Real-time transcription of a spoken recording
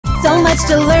so much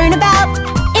to learn about.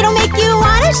 It'll make you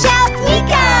want to shout,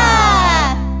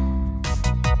 Meekah!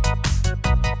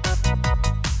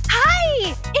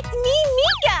 Hi, it's me,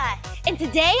 Meekah. And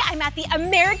today I'm at the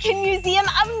American Museum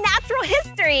of Natural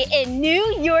History in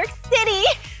New York City.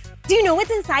 Do you know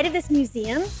what's inside of this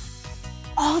museum?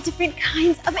 All different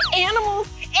kinds of animals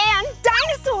and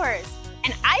dinosaurs.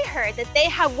 And I heard that they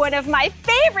have one of my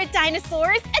favorite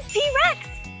dinosaurs, a T-Rex.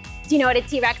 Do you know what a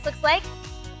T-Rex looks like?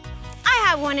 I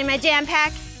have one in my jam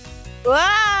pack.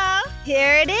 Whoa,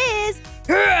 here it is.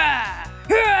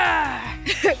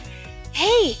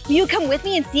 Hey, will you come with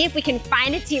me and see if we can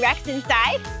find a T-Rex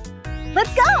inside?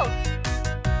 Let's go.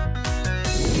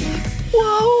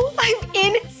 Whoa, I'm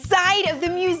inside of the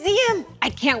museum. I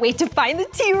can't wait to find the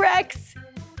T-Rex.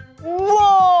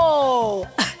 Whoa,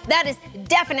 that is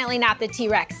definitely not the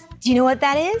T-Rex. Do you know what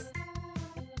that is?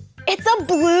 It's a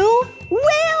blue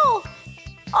whale.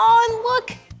 Oh, and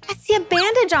look, I see a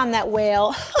bandage on that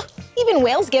whale. Even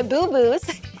whales get boo-boos.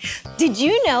 Did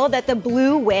you know that the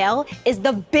blue whale is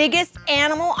the biggest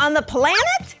animal on the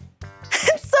planet?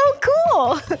 It's so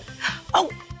cool. Oh,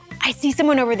 I see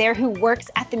someone over there who works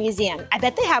at the museum. I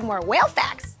bet they have more whale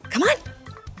facts. Come on.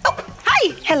 Oh,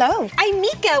 hi. Hello. I'm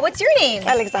Meekah. What's your name?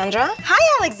 Alexandra.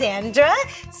 Hi, Alexandra.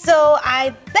 So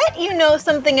I bet you know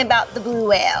something about the blue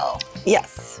whale.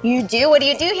 Yes. You do? What do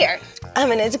you do here?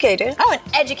 I'm an educator. Oh, an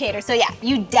educator. So yeah,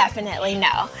 you definitely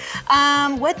know.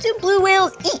 What do blue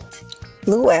whales eat?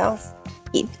 Blue whales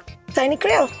eat tiny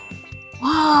krill.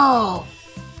 Whoa,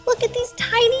 look at these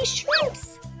tiny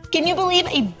shrimps. Can you believe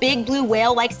a big blue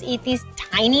whale likes to eat these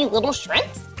tiny little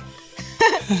shrimps?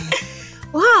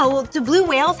 Wow, well, do blue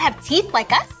whales have teeth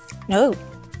like us? No,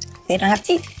 they don't have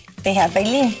teeth. They have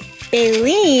baleen.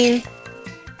 Baleen?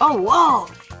 Oh, whoa,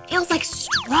 feels like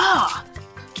straw.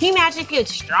 Can you imagine if you had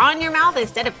straw in your mouth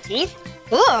instead of teeth?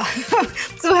 Ugh.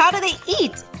 So how do they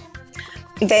eat?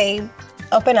 They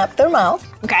open up their mouth.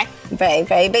 Okay. Very,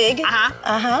 very big.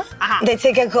 They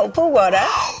take a gulp of water,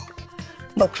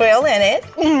 put krill in it.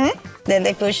 Then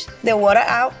they push the water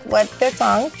out with their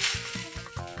tongue.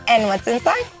 And what's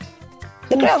inside?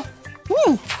 The krill.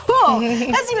 Whoa,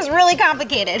 that seems really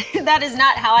complicated. That is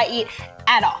not how I eat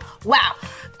at all. Wow.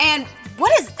 And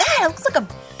what is that? It looks like a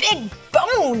big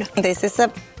bone. This is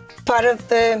a part of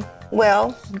the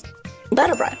whale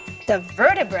vertebrae. The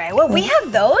vertebrae. Well, we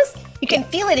have those. You can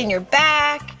feel it in your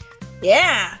back.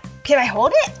 Yeah. Can I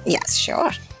hold it? Yes,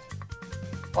 sure.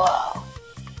 Whoa.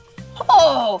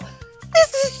 Oh,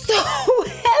 this is so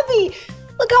heavy.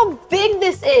 Look how big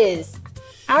this is.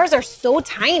 Ours are so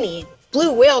tiny.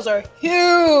 Blue whales are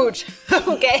huge.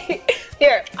 Okay,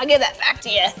 here, I'll give that back to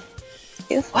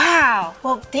you. Wow,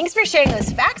 well, thanks for sharing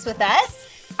those facts with us.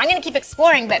 I'm gonna keep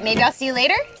exploring, but maybe I'll see you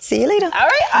later. See you later. All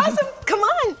right, awesome, come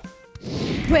on.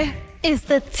 Where is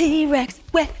the T-Rex?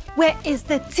 Where is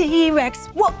the T-Rex?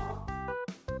 Whoa.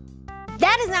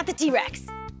 That is not the T-Rex,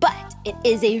 but it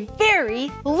is a very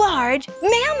large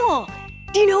mammal.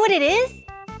 Do you know what it is?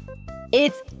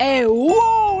 It's a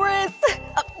walrus.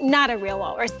 Not a real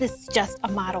walrus, this is just a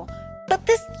model. But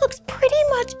this looks pretty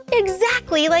much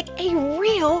exactly like a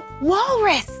real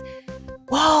walrus.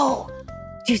 Whoa,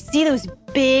 do you see those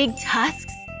big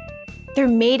tusks? They're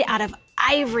made out of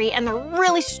ivory and they're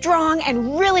really strong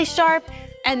and really sharp.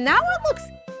 And that one looks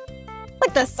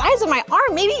like the size of my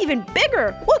arm, maybe even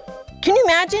bigger. Look, can you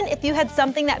imagine if you had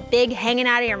something that big hanging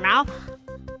out of your mouth?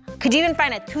 Could you even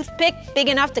find a toothpick big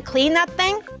enough to clean that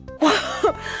thing?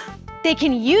 They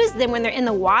can use them when they're in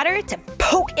the water to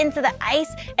poke into the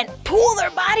ice and pull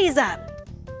their bodies up.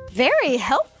 Very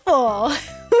helpful.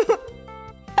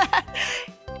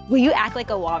 Will you act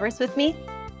like a walrus with me?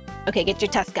 Okay, get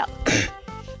your tusk out.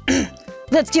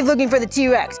 Let's keep looking for the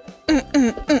T-Rex.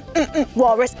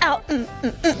 Walrus out.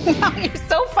 Wow, you're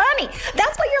so funny.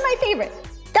 That's why you're my favorite.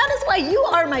 That is why you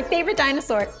are my favorite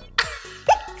dinosaur.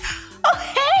 Oh,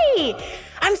 hey!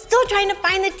 I'm still trying to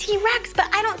find the T-Rex, but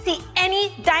I don't see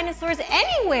any dinosaurs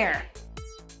anywhere.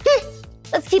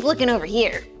 Let's keep looking over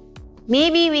here.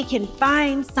 Maybe we can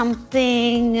find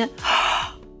something.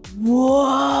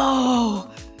 Whoa,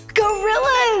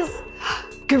 gorillas!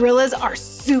 Gorillas are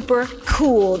super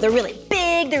cool. They're really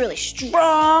big, they're really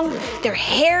strong, they're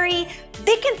hairy.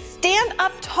 They can stand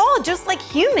up tall just like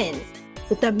humans.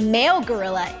 But the male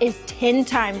gorilla is 10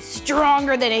 times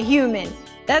stronger than a human.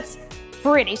 That's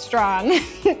pretty strong.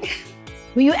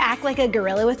 Will you act like a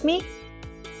gorilla with me?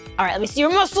 All right, let me see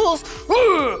your muscles.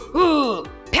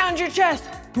 Pound your chest.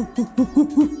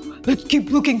 Let's keep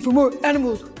looking for more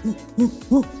animals.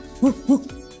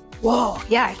 Whoa,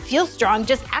 yeah, I feel strong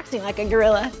just acting like a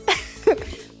gorilla.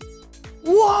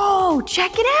 Whoa,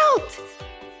 check it out.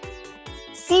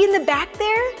 See in the back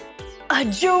there? a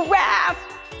giraffe.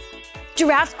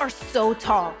 Giraffes are so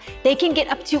tall. They can get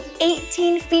up to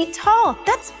 18 feet tall.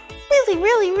 That's really,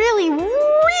 really, really,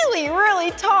 really,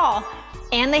 really tall.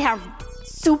 And they have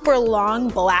super long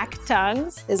black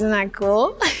tongues. Isn't that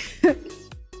cool?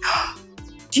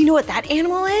 Do you know what that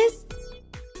animal is?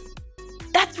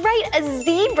 That's right, a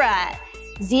zebra.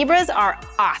 Zebras are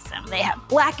awesome. They have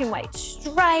black and white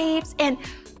stripes, and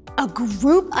a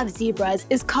group of zebras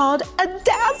is called a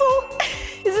dazzle.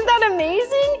 Isn't that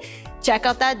amazing? Check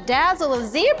out that dazzle of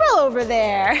zebra over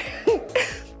there.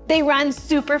 They run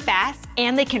super fast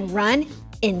and they can run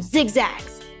in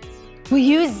zigzags. Will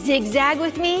you zigzag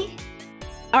with me?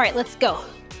 All right, let's go.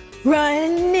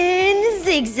 Run in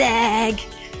zigzag.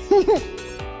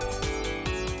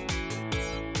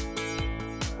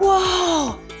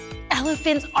 Whoa,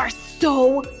 elephants are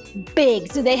so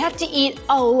big, so they have to eat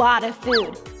a lot of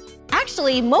food.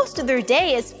 Actually, most of their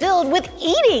day is filled with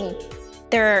eating.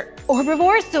 They're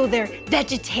herbivores, so they're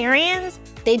vegetarians.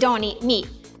 They don't eat meat.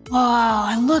 Wow,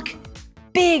 and look,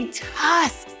 big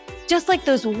tusks, just like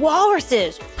those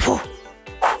walruses.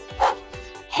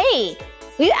 Hey,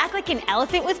 will you act like an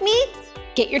elephant with me?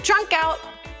 Get your trunk out.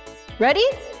 Ready?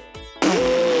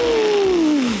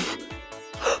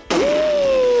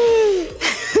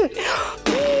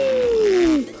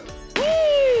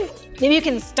 Maybe you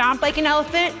can stomp like an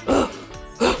elephant.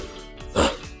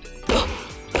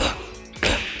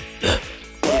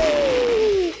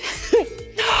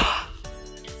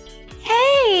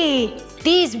 Hey,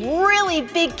 these really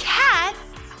big cats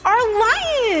are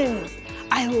lions.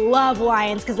 I love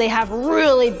lions because they have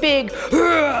really big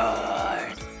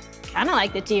roars. Kind of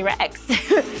like the T-Rex.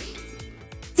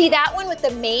 See that one with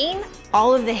the mane,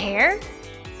 all of the hair?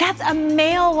 That's a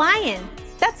male lion.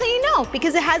 That's how you know,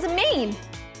 because it has a mane.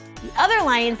 The other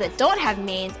lions that don't have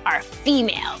manes are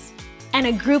females. And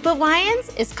a group of lions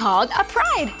is called a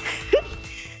pride.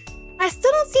 I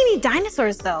still don't see any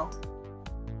dinosaurs though.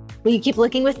 Will you keep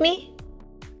looking with me?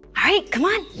 All right, come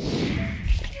on.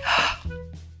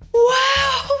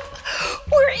 Wow,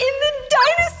 we're in the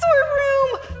dinosaur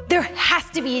room. There has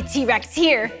to be a T-Rex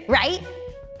here, right?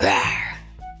 That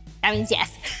means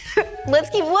yes. Let's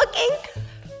keep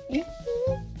looking.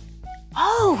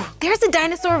 Oh, there's a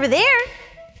dinosaur over there.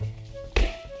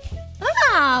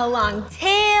 Ah, long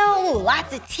tail,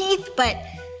 lots of teeth, but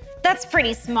that's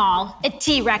pretty small. A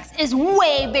T-Rex is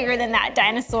way bigger than that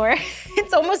dinosaur.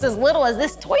 It's almost as little as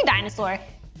this toy dinosaur.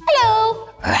 Hello.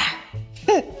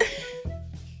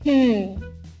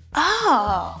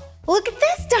 Oh, look at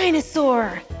this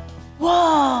dinosaur.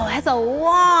 Whoa, it has a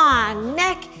long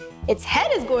neck. Its head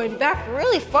is going back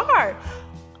really far.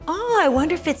 Oh, I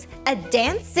wonder if it's a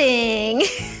dancing.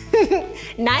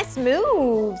 Nice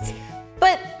moves,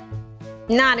 but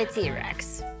not a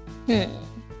T-Rex.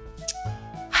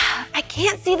 I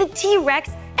can't see the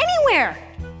T-Rex anywhere.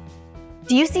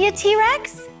 Do you see a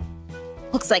T-Rex?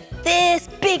 Looks like this,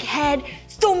 big head,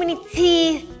 so many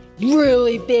teeth,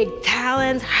 really big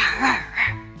talons. It's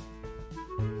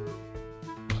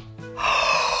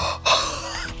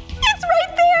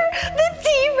right there, the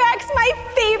T-Rex, my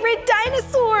favorite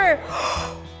dinosaur.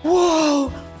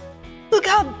 Whoa, look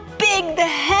how big the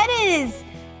head is.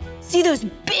 See those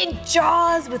big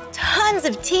jaws with tons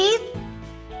of teeth?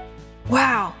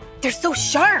 Wow, they're so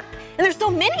sharp, and there's so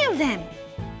many of them.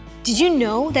 Did you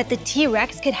know that the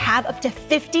T-Rex could have up to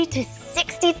 50 to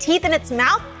 60 teeth in its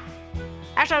mouth?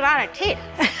 That's a lot of teeth.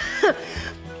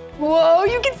 Whoa,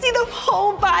 you can see the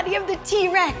whole body of the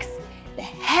T-Rex. The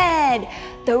head,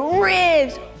 the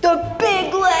ribs, the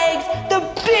big legs, the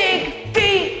big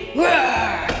feet.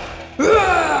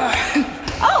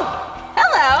 Oh,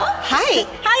 hello. Hi.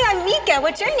 Hi, I'm Meekah.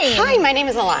 What's your name? Hi, my name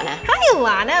is Alana. Hi,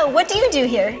 Alana. What do you do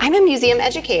here? I'm a museum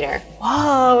educator.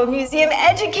 Whoa, a museum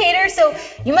educator. So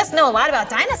you must know a lot about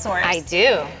dinosaurs. I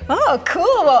do. Oh,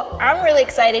 cool. Well, I'm really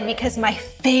excited because my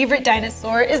favorite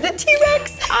dinosaur is the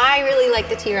T-Rex. I really like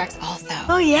the T-Rex also.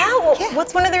 Oh, yeah? Well,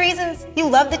 what's one of the reasons you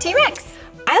love the T-Rex?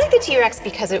 I like the T-Rex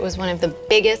because it was one of the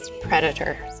biggest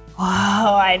predators.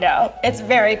 Wow, I know. It's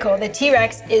very cool. The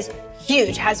T-Rex is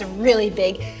huge, has a really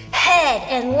big head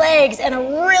and legs and a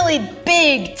really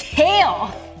big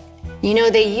tail. You know,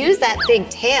 they use that big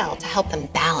tail to help them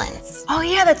balance. Oh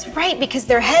yeah, that's right, because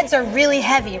their heads are really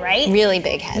heavy, right? Really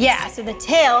big heads. Yeah, so the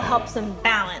tail helps them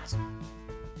balance.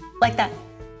 Like that.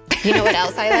 You know what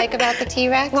else I like about the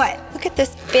T-Rex? What? Look at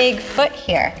this big foot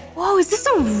here. Whoa, is this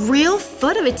a real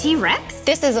foot of a T-Rex?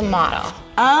 This is a model.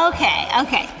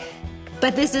 Okay.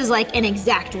 But this is like an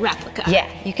exact replica. Yeah,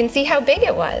 you can see how big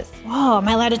it was. Whoa, am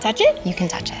I allowed to touch it? You can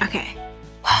touch it. Okay.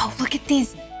 Wow, look at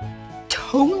these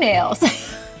toenails.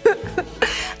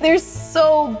 They're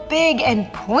so big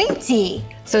and pointy.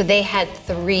 So they had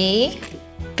 3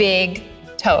 big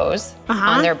toes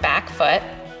on their back foot.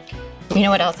 You know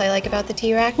what else I like about the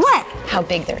T-Rex? What? How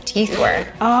big their teeth were.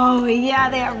 Oh yeah,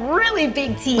 they have really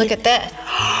big teeth. Look at this.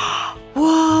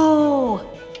 Whoa!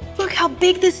 Look how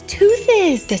big this tooth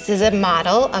is. This is a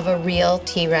model of a real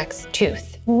T-Rex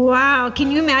tooth. Wow,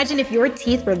 can you imagine if your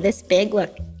teeth were this big?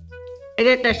 Look, is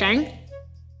it the same?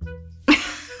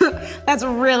 That's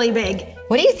really big.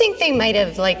 What do you think they might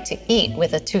have liked to eat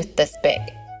with a tooth this big?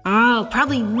 Oh,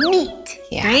 probably meat,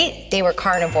 right? They were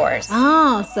carnivores.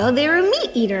 Oh, so they were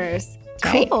meat eaters.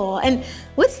 Right. Cool. And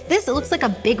what's this? It looks like a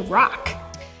big rock.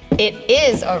 It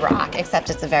is a rock,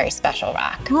 except it's a very special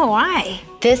rock. Oh, why?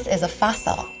 This is a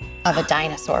fossil of a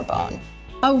dinosaur bone.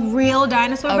 A real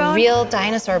dinosaur bone? A real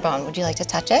dinosaur bone. Would you like to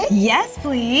touch it? Yes,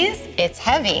 please. It's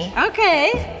heavy.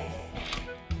 Okay.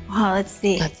 Well, let's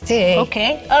see. Let's see.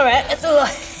 Okay, all right, it's a little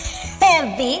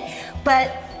heavy,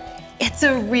 but it's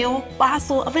a real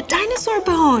fossil of a dinosaur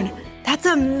bone. That's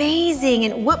amazing.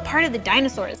 And what part of the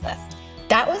dinosaur is this?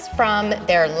 That was from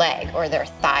their leg or their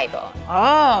thigh bone.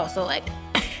 Oh, so like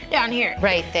down here.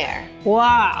 Right there.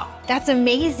 Wow, that's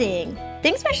amazing.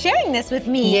 Thanks for sharing this with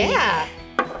me. Yeah.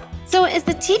 So is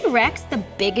the T-Rex the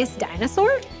biggest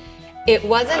dinosaur? It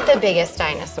wasn't the biggest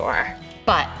dinosaur,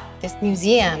 but this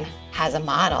museum has a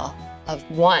model of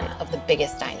one of the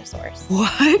biggest dinosaurs.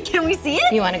 What? Can we see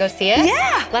it? You want to go see it?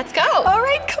 Yeah. Let's go. All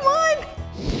right, come on.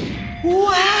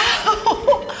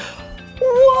 Wow.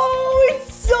 Whoa,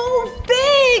 it's so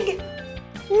big.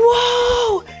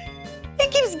 Whoa.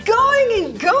 It keeps going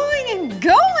and going and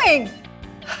going.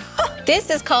 This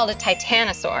is called a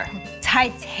titanosaur.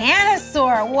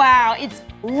 Titanosaur. Wow, it's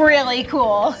really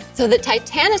cool. So the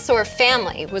titanosaur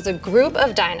family was a group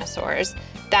of dinosaurs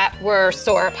that were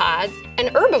sauropods and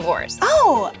herbivores.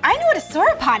 Oh, I know what a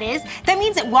sauropod is. That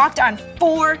means it walked on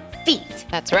 4 feet.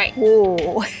 That's right.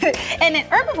 Whoa. And an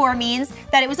herbivore means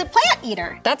that it was a plant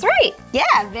eater. That's right.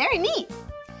 Yeah, very neat.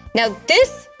 Now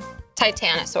this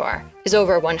titanosaur is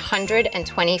over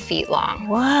 120 feet long.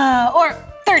 Whoa, or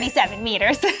 37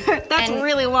 meters. That's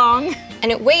really long. And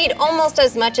it weighed almost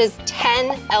as much as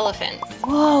 10 elephants.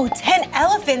 Whoa, 10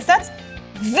 elephants. That's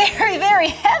very, very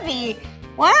heavy.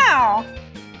 Wow.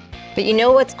 But you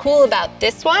know what's cool about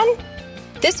this one?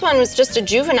 This one was just a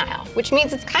juvenile, which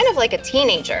means it's kind of like a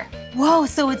teenager. Whoa,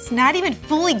 so it's not even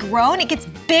fully grown? It gets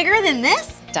bigger than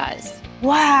this? It does.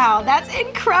 Wow, that's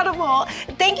incredible.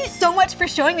 Thank you so much for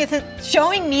showing me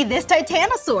this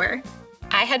titanosaur.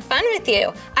 I had fun with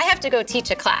you. I have to go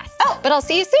teach a class. Oh, but I'll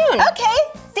see you soon. Okay,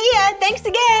 see ya. Thanks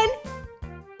again.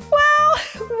 Wow,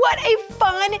 what a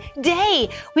fun day.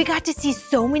 We got to see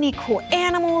so many cool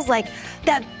animals like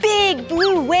that big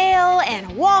blue whale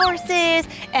and walruses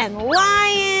and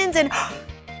lions, and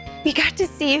we got to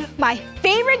see my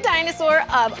favorite dinosaur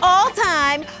of all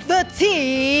time, the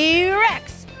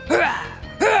T-Rex.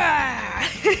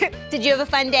 Did you have a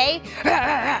fun day?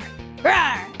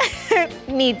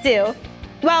 Me too.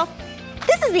 Well,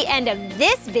 this is the end of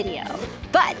this video.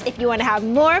 But if you want to have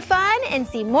more fun and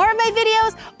see more of my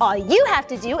videos, all you have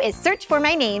to do is search for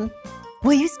my name.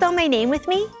 Will you spell my name with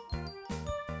me?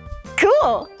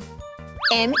 Cool.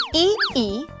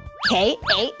 M-E-E-K-A-H.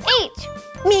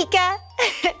 Meekah.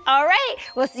 All right,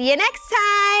 we'll see you next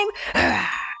time.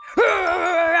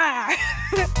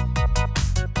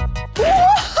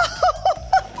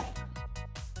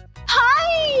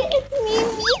 Hi, it's me,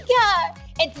 Meekah.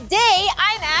 And today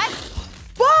I'm at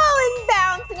Ball and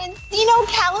Bounce in Encino,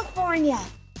 California.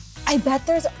 I bet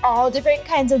there's all different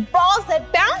kinds of balls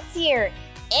that bounce here.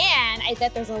 And I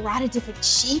bet there's a lot of different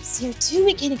shapes here too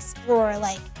we can explore,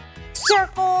 like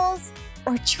circles,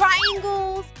 or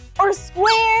triangles, or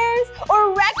squares,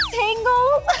 or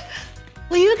rectangles.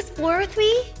 Will you explore with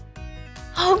me?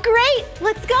 Oh, great,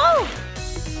 let's go.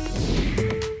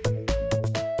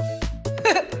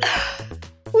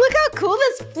 Look how cool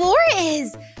this floor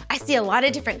is. I see a lot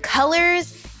of different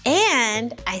colors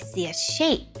and I see a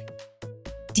shape.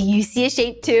 Do you see a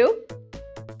shape too?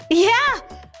 Yeah,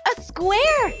 a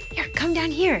square. Here, come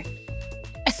down here.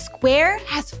 A square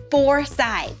has 4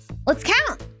 sides. Let's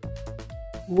count.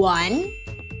 1,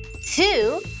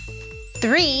 2,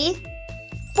 3,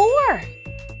 4.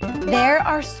 There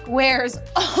are squares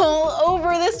all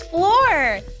over this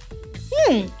floor.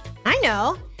 I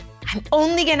know. I'm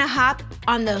only gonna hop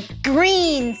on the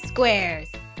green squares.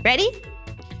 Ready?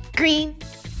 Green,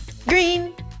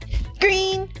 green,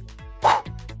 green.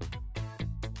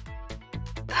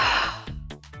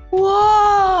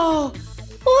 Whoa,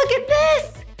 look at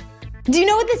this. Do you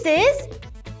know what this is?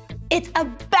 It's a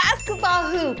basketball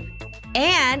hoop.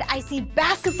 And I see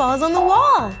basketballs on the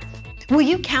wall. Will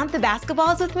you count the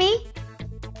basketballs with me?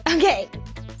 Okay,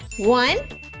 1,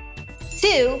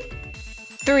 2,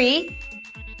 3,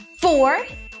 4,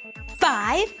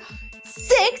 5,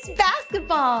 6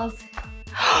 basketballs.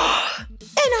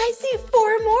 And I see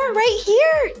 4 more right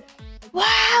here.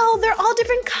 Wow, they're all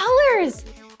different colors.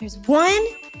 There's 1,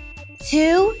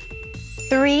 2,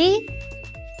 3,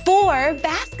 4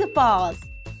 basketballs.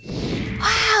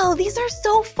 Wow, these are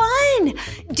so fun.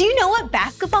 Do you know what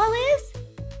basketball is?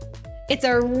 It's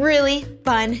a really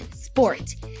fun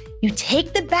sport. You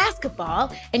take the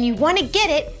basketball and you want to get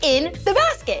it in the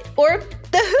basket or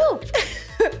the hoop.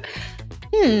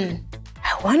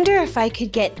 I wonder if I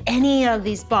could get any of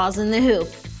these balls in the hoop.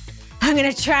 I'm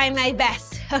gonna try my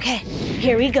best. Okay,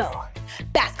 here we go.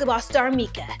 Basketball star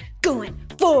Meekah going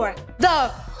for the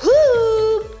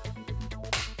hoop.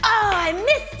 Oh, I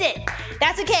missed it.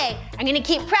 That's okay, I'm gonna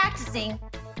keep practicing.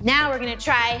 Now we're gonna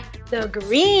try the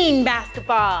green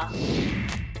basketball.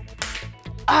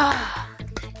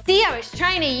 See, I was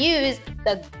trying to use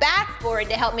the backboard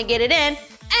to help me get it in, and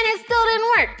it still didn't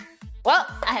work. Well,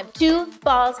 I have 2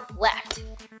 balls left.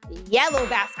 The yellow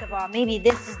basketball, maybe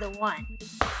this is the one.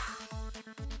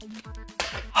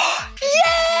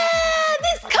 Yeah,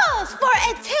 this calls for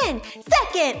a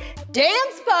 10-second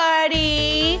dance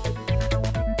party.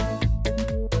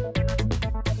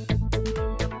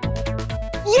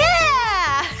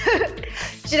 Yeah!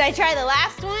 Should I try the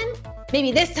last one?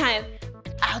 Maybe this time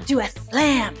I'll do a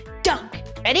slam dunk.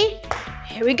 Ready?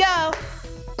 Here we go.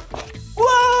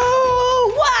 Whoa!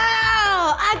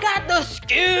 Wow! I got the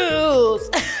skills.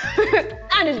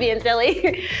 I'm just being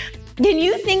silly. Can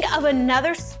you think of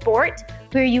another sport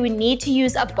where you would need to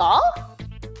use a ball?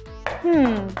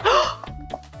 A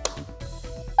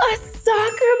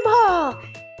soccer ball.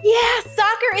 Yeah,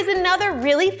 soccer is another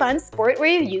really fun sport where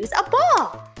you use a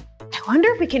ball. I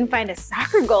wonder if we can find a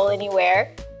soccer goal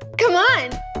anywhere. Come on.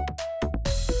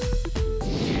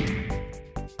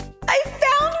 I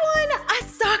found one, a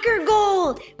soccer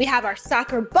goal. We have our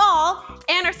soccer ball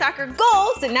and our soccer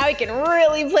goal, so now we can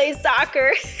really play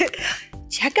soccer.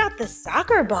 Check out the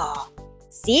soccer ball.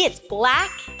 See, it's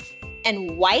black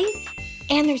and white,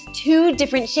 and there's 2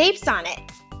 different shapes on it.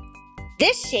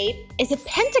 This shape is a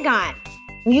pentagon.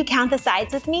 Will you count the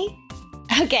sides with me?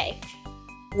 Okay,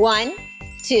 1,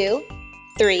 2,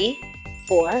 3,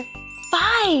 4,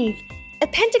 5. A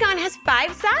pentagon has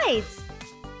 5 sides.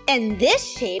 And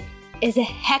this shape is a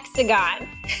hexagon.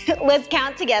 Let's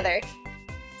count together.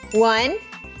 1,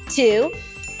 2,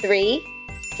 3,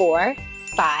 4,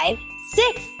 5,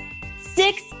 6.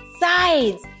 6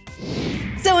 sides.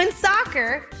 So in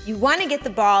soccer, you want to get the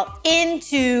ball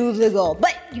into the goal,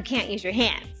 but you can't use your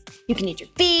hands. You can use your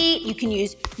feet, you can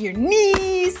use your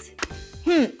knees.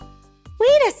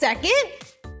 Wait a second.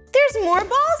 There's more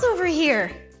balls over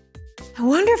here. I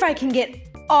wonder if I can get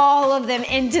all of them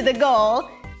into the goal.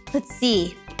 Let's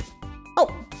see. Oh,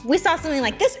 we saw something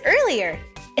like this earlier.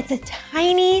 It's a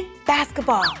tiny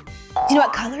basketball. Do you know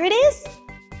what color it is?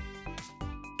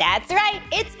 That's right,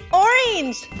 it's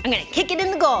orange. I'm gonna kick it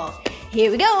in the goal. Here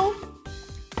we go.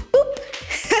 Boop.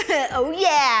 Oh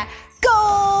yeah,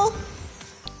 goal.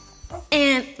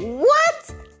 And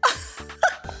what?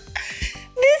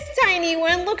 This tiny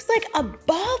one looks like a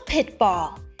ball pit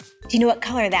ball. Do you know what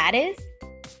color that is?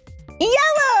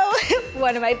 Yellow,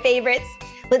 one of my favorites.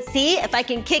 Let's see if I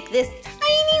can kick this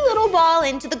tiny little ball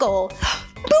into the goal.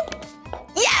 Boop,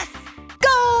 yes,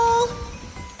 goal.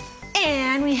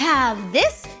 And we have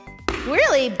this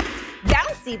really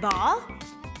bouncy ball,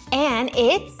 and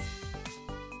it's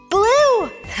blue.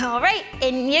 All right,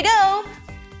 in you go.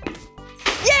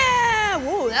 Yeah,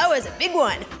 whoa, that was a big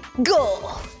one.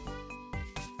 Goal.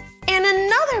 And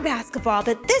another basketball,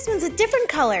 but this one's a different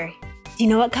color. Do you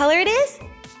know what color it is?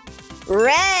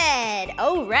 Red,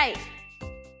 oh right.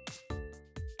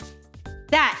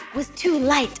 That was too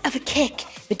light of a kick,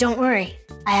 but don't worry,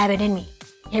 I have it in me.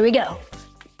 Here we go.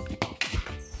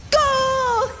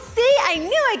 Goal! See, I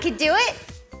knew I could do it.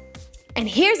 And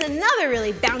here's another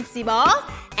really bouncy ball,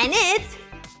 and it's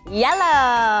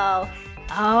yellow.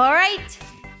 All right,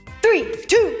 3,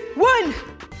 2, 1.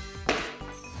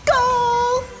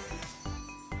 Goal!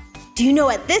 Do you know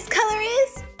what this color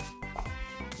is?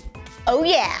 Oh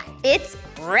yeah, it's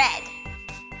red.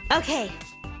 Okay.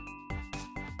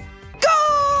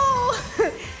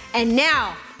 Goal! And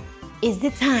now is the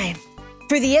time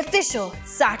for the official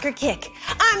soccer kick.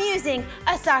 I'm using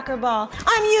a soccer ball.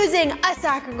 I'm using a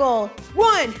soccer goal.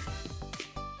 1.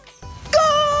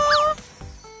 Goal!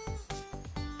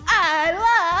 I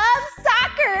love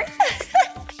soccer.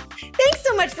 Thanks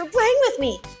so much for playing with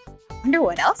me. I wonder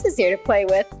what else is here to play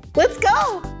with. Let's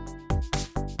go.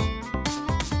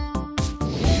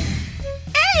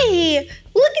 Hey,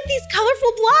 look at these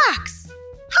colorful blocks.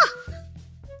 Huh,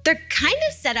 they're kind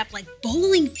of set up like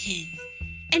bowling pins.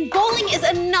 And bowling is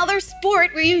another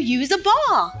sport where you use a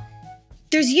ball.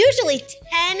 There's usually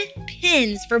 10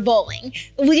 pins for bowling.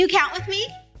 Will you count with me?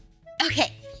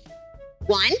 Okay.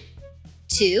 1,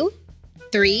 2,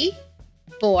 3,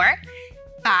 4,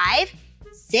 5,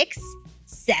 6,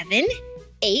 7,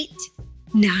 8,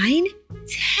 9, 10.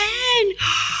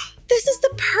 This is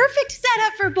the perfect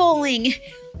setup for bowling.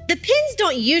 The pins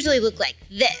don't usually look like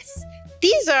this.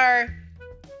 These are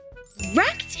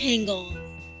rectangles.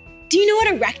 Do you know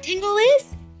what a rectangle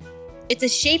is? It's a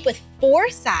shape with 4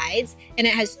 sides, and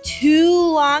it has 2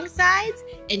 long sides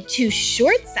and 2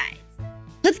 short sides.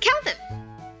 Let's count them.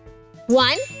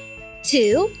 1,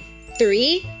 2,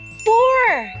 3, 4.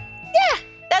 Yeah,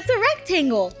 that's a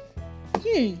rectangle.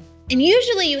 And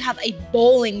usually you have a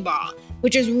bowling ball,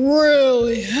 which is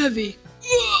really heavy.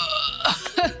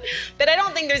 But I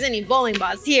don't think there's any bowling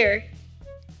balls here.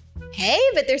 Hey,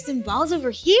 but there's some balls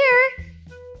over here.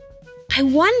 I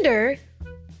wonder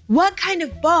what kind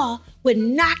of ball would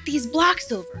knock these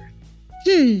blocks over.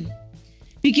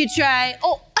 We could try,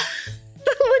 oh,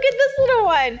 look at this little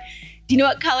one. Do you know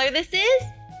what color this is?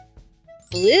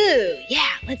 Blue. Yeah,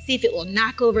 let's see if it will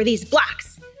knock over these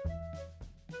blocks.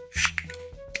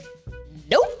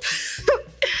 Nope.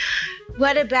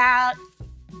 What about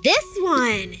this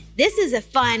one? This is a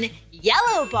fun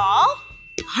yellow ball.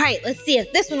 All right, let's see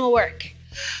if this one will work.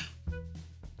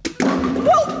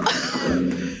 Whoa!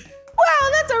 Wow,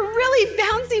 that's a really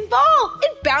bouncy ball.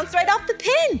 It bounced right off the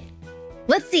pin.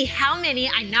 Let's see how many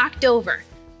I knocked over.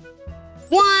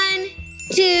 1,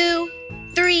 2,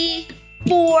 3,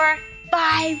 4,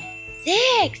 5,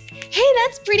 6. Hey,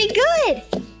 that's pretty good.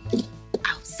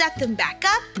 I'll set them back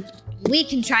up. We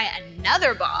can try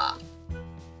another ball.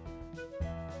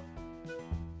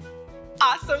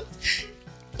 Awesome.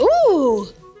 Ooh,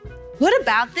 what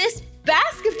about this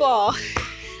basketball?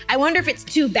 I wonder if it's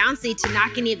too bouncy to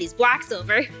knock any of these blocks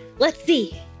over. Let's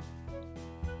see.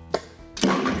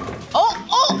 Oh!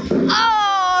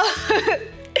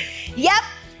 Yep,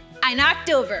 I knocked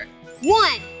over.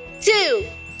 1, 2,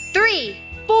 3,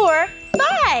 4,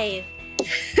 5.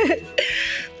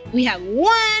 We have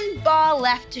 1 ball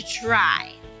left to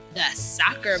try, the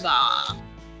soccer ball.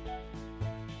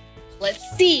 Let's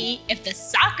see if the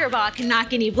soccer ball can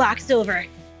knock any blocks over.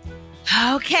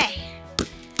 Okay.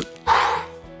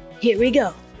 Here we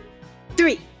go.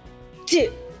 3,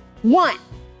 2, 1.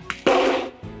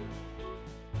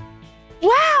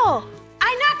 Wow!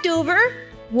 I knocked over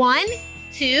 1,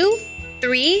 2,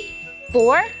 3,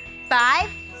 4, 5,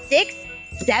 6,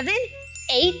 7,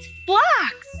 8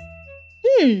 blocks.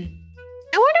 I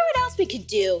wonder what else we could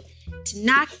do to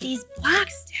knock these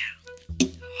blocks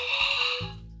down.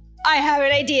 I have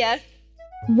an idea.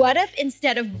 What if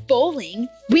instead of bowling,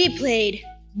 we played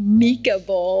Meekah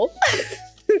bowl?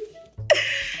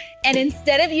 And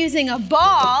instead of using a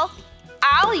ball,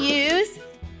 I'll use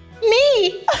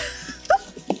me.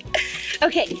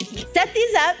 Okay, set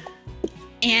these up,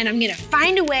 and I'm gonna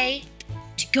find a way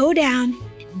to go down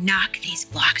and knock these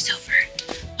blocks over.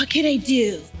 What could I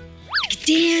do? I could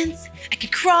dance, I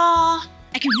could crawl,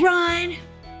 I could run,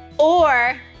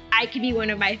 or I could be one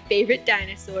of my favorite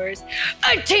dinosaurs,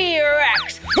 a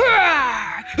T-Rex.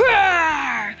 Roar,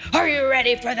 roar. Are you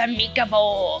ready for the Meekah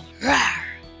bowl? Roar,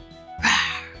 roar,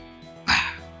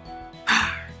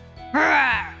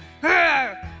 roar,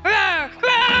 roar, roar, roar,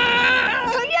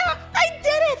 roar. Yeah, I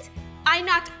did it. I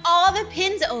knocked all the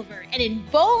pins over, and in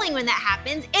bowling when that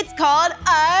happens, it's called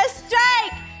a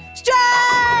strike.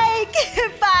 Strike!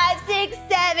 5, 6,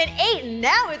 7, 8, and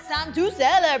now it's time to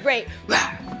celebrate.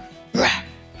 Roar, roar.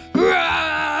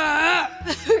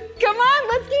 Come on,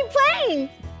 let's keep playing.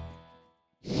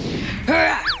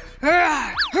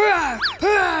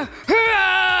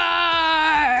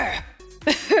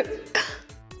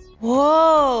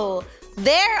 Whoa,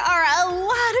 there are a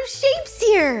lot of shapes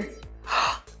here.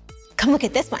 Come look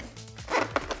at this one.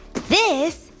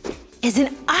 This is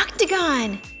an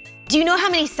octagon. Do you know how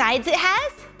many sides it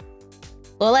has?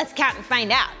 Well, let's count and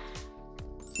find out.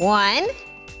 1,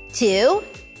 2,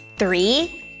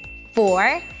 3,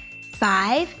 4,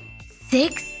 5,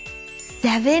 6,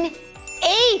 7, 8.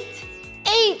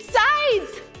 8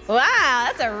 sides. Wow,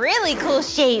 that's a really cool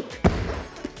shape.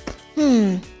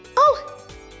 Oh,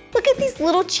 look at these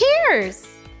little chairs.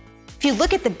 If you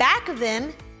look at the back of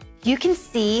them, you can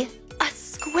see a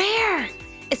square.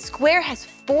 A square has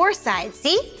 4 sides,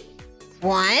 see?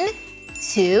 1,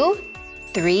 2,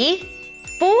 3,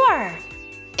 4.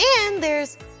 And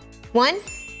there's 1,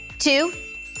 2,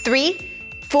 3,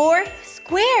 4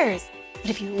 squares. But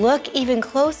if you look even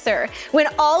closer, when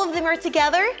all of them are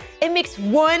together, it makes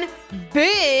one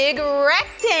big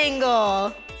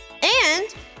rectangle.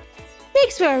 and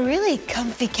makes for a really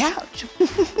comfy couch.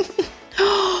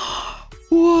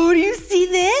 Whoa, do you see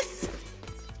this?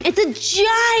 It's a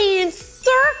giant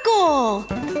circle.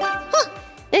 Huh,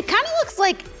 it kind of looks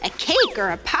like a cake or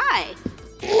a pie.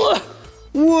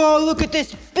 Whoa, look at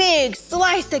this big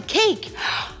slice of cake.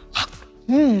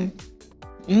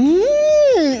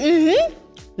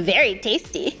 Very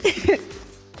tasty.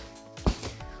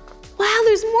 Wow,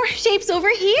 there's more shapes over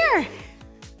here.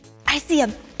 I see a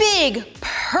big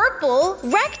purple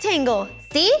rectangle.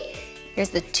 See? There's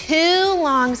the 2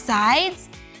 long sides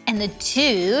and the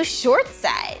 2 short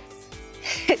sides.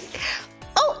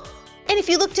 Oh, and if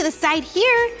you look to the side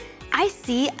here, I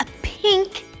see a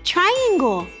pink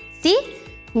triangle. See?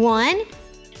 1,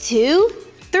 2,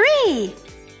 3.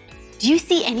 Do you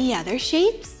see any other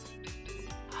shapes?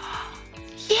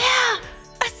 Yeah,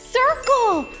 a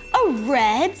circle, a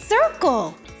red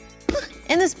circle.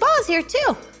 And this ball's here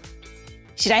too.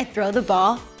 Should I throw the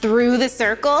ball through the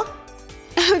circle?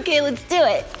 Okay, let's do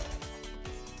it.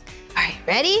 All right,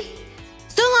 ready?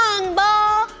 So long,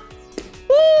 ball.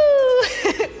 Woo!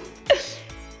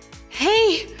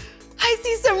 Hey, I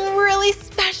see some really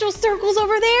special circles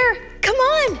over there. Come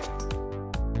on.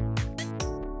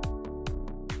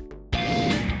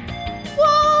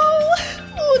 Whoa,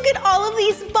 look at all of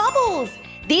these bubbles.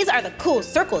 These are the cool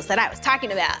circles that I was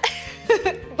talking about.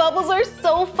 Bubbles are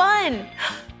so fun.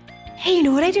 Hey, you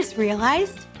know what I just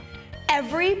realized?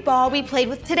 Every ball we played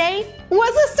with today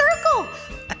was a circle.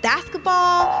 A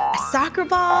basketball, a soccer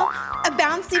ball, a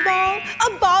bouncy ball,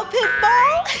 a ball pit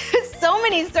ball. So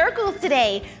many circles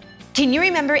today. Can you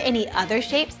remember any other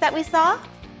shapes that we saw?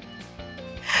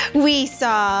 We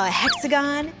saw a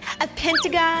hexagon, a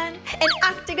pentagon, an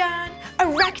octagon, a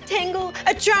rectangle,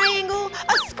 a triangle,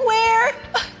 a square.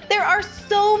 There are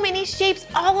so many shapes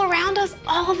all around us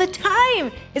all the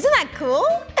time. Isn't that cool?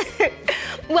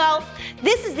 Well,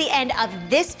 this is the end of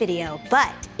this video,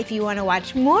 but if you want to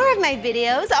watch more of my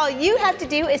videos, all you have to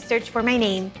do is search for my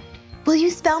name. Will you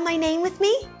spell my name with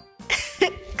me?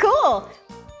 Cool.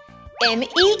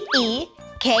 M-E-E-K-A-H.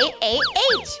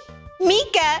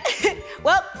 Meekah.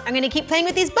 Well, I'm gonna keep playing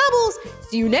with these bubbles.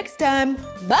 See you next time.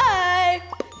 Bye.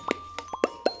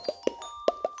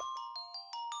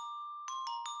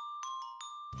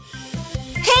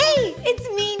 Hey, it's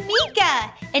me,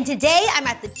 Meekah. And today I'm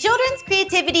at the Children's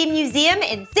Creativity Museum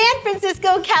in San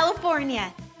Francisco,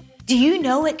 California. Do you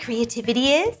know what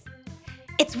creativity is?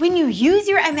 It's when you use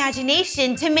your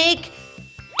imagination to make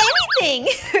anything.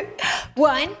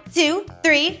 1, 2,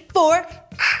 3, 4.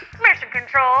 Mission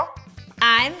control.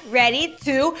 I'm ready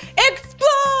to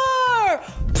explore!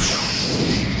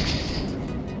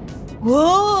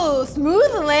 Whoa,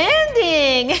 smooth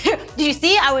landing. Did you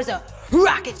see? I was a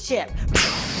rocket ship.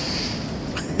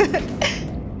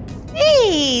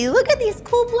 Hey, look at these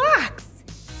cool blocks.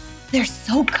 They're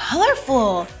so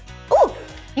colorful. Ooh,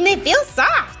 and they feel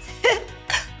soft.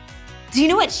 Do you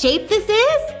know what shape this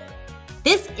is?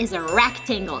 This is a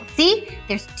rectangle. See,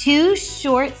 there's 2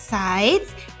 short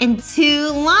sides and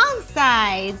 2 long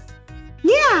sides.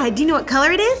 Yeah, do you know what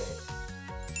color it is?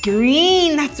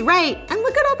 Green, that's right. And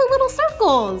look at all the little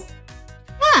circles.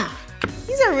 Huh,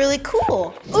 these are really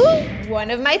cool. Ooh, one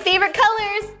of my favorite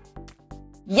colors,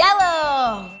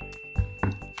 yellow.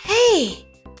 Hey,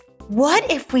 what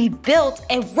if we built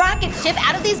a rocket ship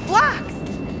out of these blocks?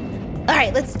 All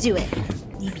right, let's do it.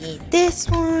 Maybe this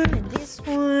one and this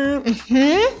one.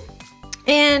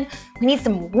 And we need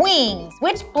some wings.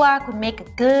 Which block would make a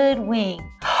good wing?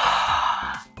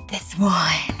 This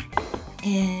one.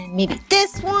 And maybe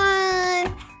this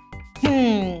one.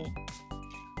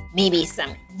 Maybe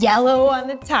some yellow on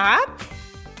the top.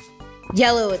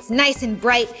 Yellow, it's nice and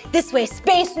bright. This way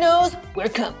space knows we're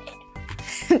coming.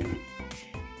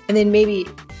 And then maybe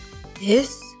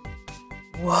this.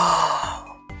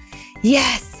 Whoa.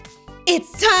 Yes,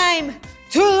 it's time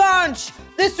to launch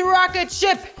this rocket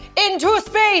ship into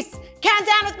space. Count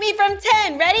down with me from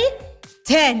 10. Ready?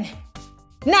 10,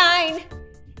 9,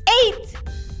 8,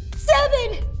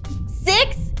 7,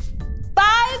 6,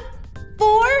 5,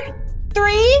 4,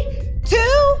 3, 2,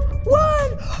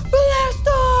 1. Blast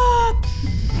off!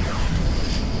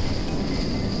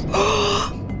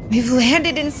 We've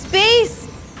landed in space.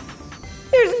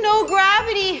 There's no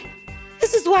gravity.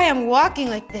 This is why I'm walking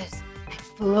like this. I'm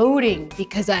floating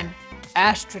because I'm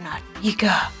astronaut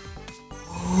Meekah.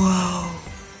 Whoa.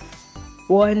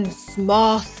 One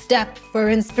small step for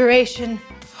inspiration.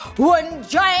 One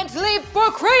giant leap for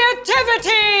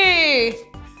creativity.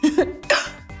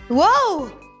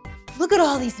 Whoa. Look at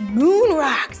all these moon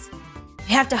rocks.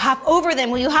 We have to hop over them.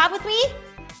 Will you hop with me?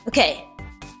 Okay.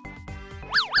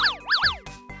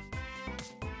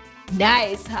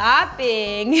 Nice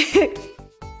hopping.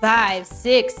 5,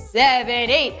 6, 7,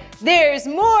 8. There's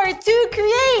more to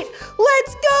create.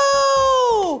 Let's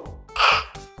go.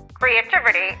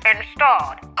 Creativity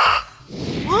installed.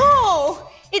 Whoa,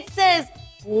 it says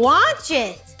launch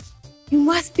it. You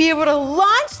must be able to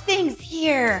launch things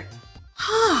here.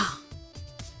 Huh.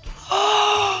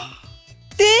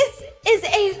 This is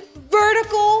a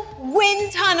vertical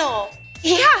wind tunnel.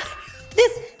 Yeah,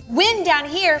 this wind down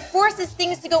here forces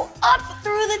things to go up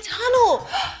through the tunnel.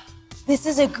 This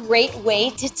is a great way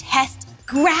to test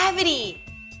gravity.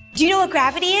 Do you know what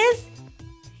gravity is?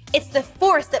 It's the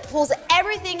force that pulls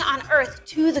everything on Earth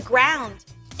to the ground.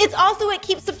 It's also what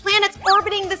keeps the planets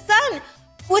orbiting the sun.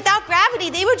 Without gravity,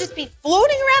 they would just be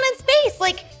floating around in space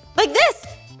like this.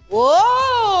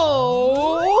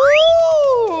 Whoa!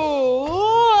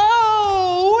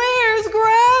 Whoa! Where's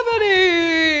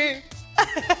gravity?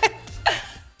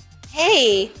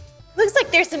 Hey, looks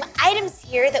like there's some items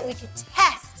here that we could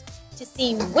test to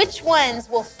see which ones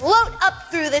will float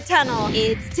up through the tunnel.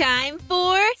 It's time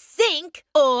for sink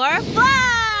or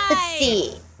fly. Let's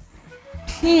see.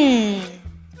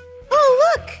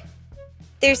 Oh, look.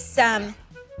 There's some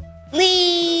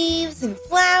leaves and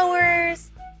flowers.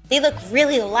 They look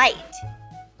really light.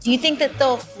 Do you think that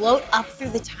they'll float up through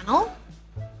the tunnel?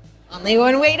 Only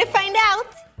one way to find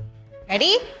out.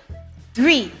 Ready?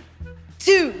 3,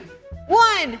 2,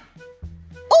 1.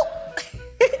 Oh!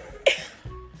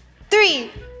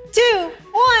 3, 2,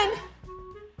 1.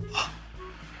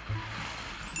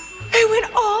 It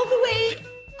went all the way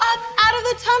up out of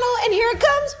the tunnel, and here it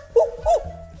comes. Woo, woo.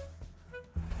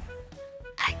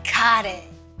 I got it.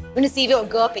 I'm gonna see if it'll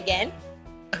go up again.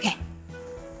 Okay.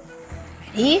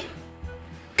 Ready?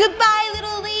 Goodbye,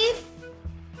 little leaf.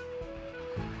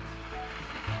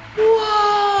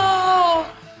 Whoa,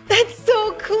 that's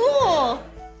so cool.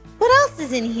 What else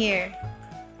is in here?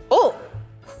 Oh,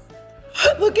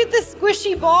 look at the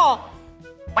squishy ball.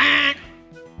 I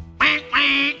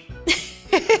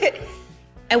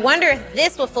wonder if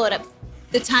this will float up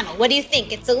the tunnel. What do you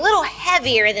think? It's a little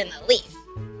heavier than the leaf.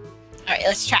 All right,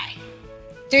 let's try.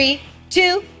 3,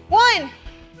 2, 1.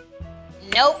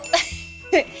 Nope.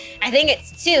 I think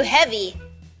it's too heavy.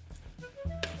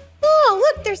 Oh,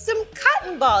 look, there's some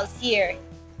cotton balls here.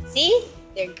 See?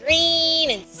 They're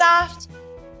green and soft.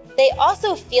 They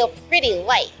also feel pretty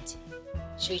light.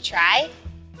 Should we try?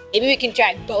 Maybe we can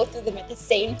try both of them at the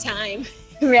same time.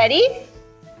 Ready?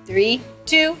 3,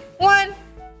 2, 1.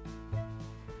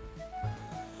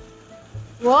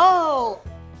 Whoa.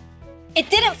 It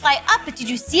didn't fly up, but did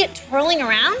you see it twirling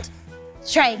around?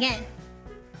 Let's try again.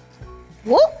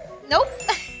 Whoop, nope.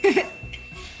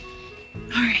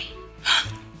 All right.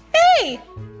 Hey,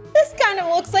 this kind of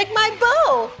looks like my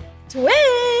bow.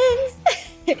 Twins.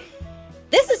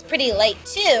 This is pretty light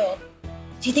too.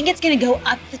 Do you think it's gonna go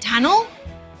up the tunnel?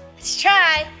 Let's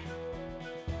try.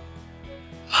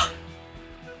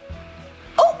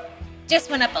 Oh, just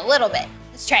went up a little bit.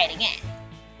 Let's try it again.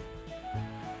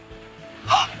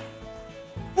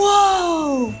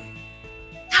 Whoa,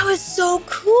 that was so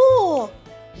cool.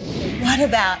 What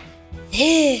about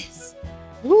this?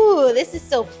 Ooh, this is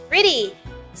so pretty.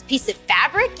 This piece of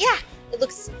fabric, yeah, it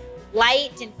looks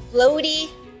light and floaty.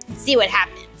 Let's see what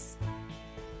happens.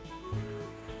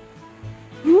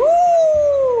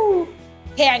 Woo!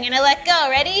 Okay, I'm gonna let go.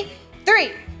 Ready?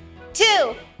 3,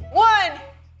 2, 1.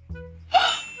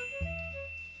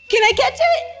 Can I catch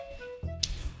it?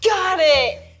 Got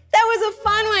it. That was a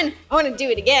fun one. I want to do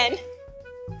it again.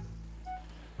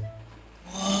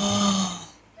 Whoa.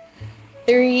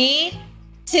 3,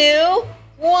 2,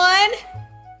 1.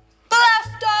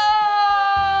 Blast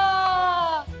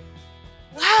off!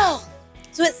 Wow.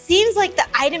 So it seems like the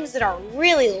items that are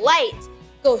really light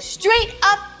go straight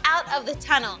up out of the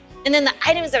tunnel. And then the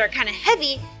items that are kind of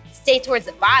heavy stay towards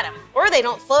the bottom, or they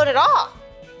don't float at all.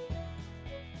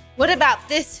 What about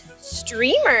this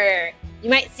streamer? You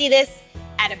might see this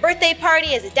at a birthday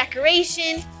party as a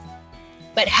decoration.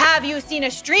 But have you seen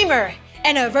a streamer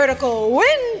in a vertical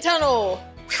wind tunnel?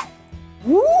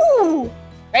 Woo!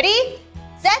 Ready,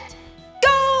 set,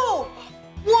 go!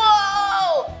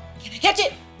 Whoa! Can I catch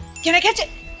it? Can I catch it?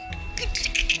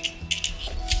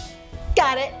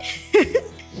 Got it.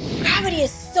 Gravity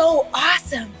is so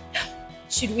awesome.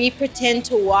 Should we pretend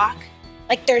to walk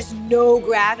like there's no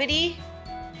gravity?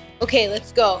 Okay,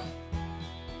 let's go.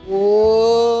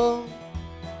 Whoa.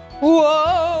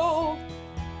 Whoa.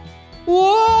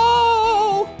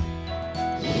 Whoa.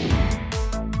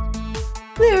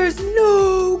 There's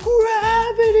no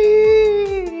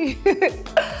gravity.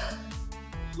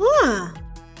 Huh.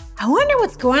 I wonder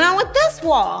what's going on with this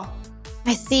wall.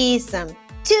 I see some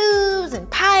tubes and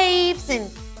pipes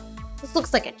and This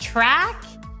looks like a track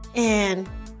and,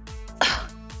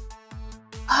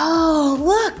 oh,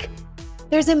 look.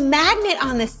 There's a magnet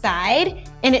on the side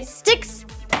and it sticks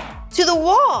to the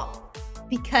wall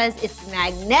because it's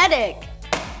magnetic.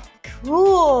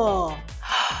 Cool.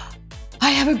 I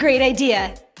have a great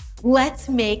idea. Let's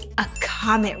make a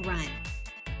comet run.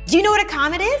 Do you know what a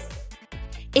comet is?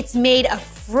 It's made of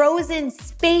frozen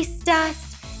space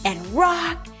dust and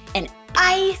rock and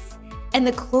ice. And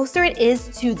the closer it is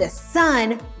to the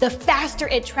sun, the faster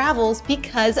it travels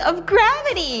because of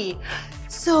gravity.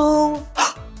 So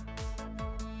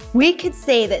we could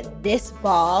say that this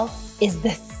ball is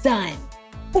the sun.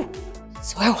 Ooh,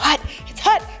 so hot, it's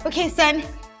hot. Okay, sun,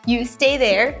 you stay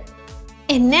there.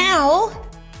 And now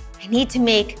I need to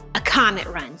make a comet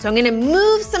run. So I'm gonna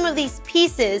move some of these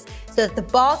pieces so that the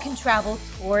ball can travel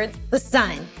towards the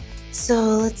sun. So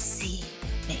let's see,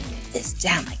 maybe move this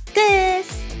down like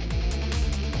this.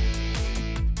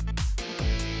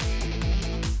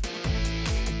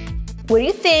 What do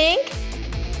you think?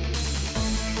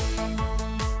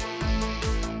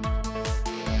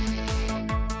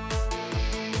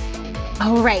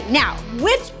 All right, now,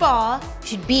 which ball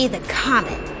should be the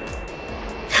comet?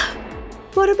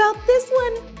 What about this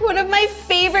one? One of my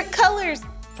favorite colors,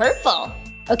 purple.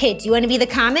 Okay, do you want to be the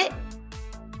comet?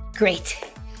 Great.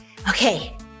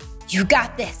 Okay, you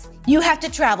got this. You have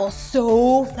to travel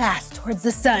so fast towards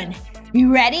the sun.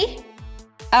 You ready?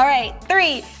 All right,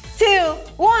 3, 2,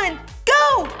 1,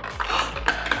 go! Whoa,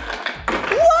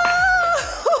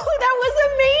 that was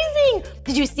amazing.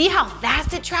 Did you see how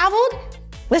fast it traveled?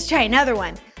 Let's try another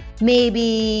one.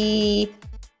 Maybe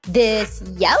this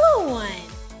yellow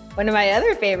one of my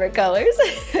other favorite colors.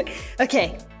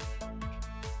 Okay,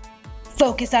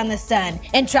 focus on the sun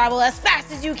and travel as fast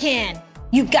as you can.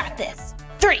 You got this.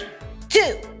 3, 2,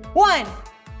 1,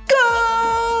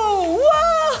 go!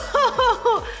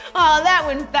 Whoa! Oh, that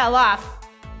one fell off.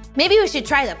 Maybe we should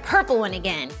try the purple one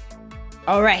again.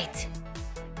 All right.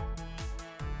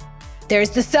 There's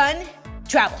the sun.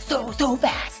 Travel so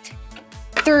fast.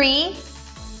 3,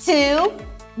 2,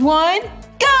 1,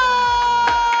 go!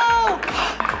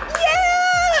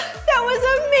 Yeah! That was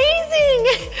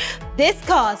amazing! This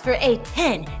calls for a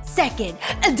 10-second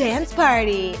dance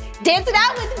party. Dance it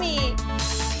out with me.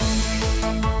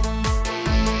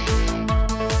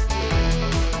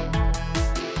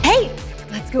 Hey,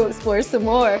 let's go explore some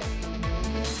more.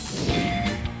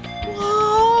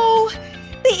 Whoa!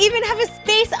 They even have a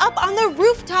space up on the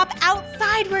rooftop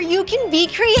outside where you can be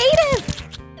creative.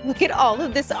 Look at all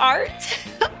of this art.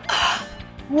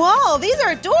 Whoa, these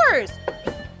are doors.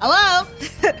 Hello?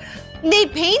 They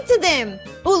painted them.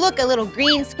 Oh, look, a little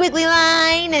green squiggly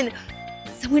line and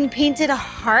someone painted a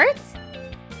heart.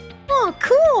 Oh,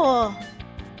 cool.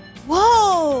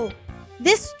 Whoa,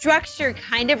 this structure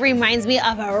kind of reminds me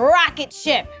of a rocket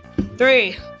ship.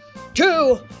 3,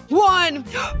 2, 1,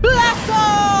 blast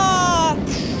off!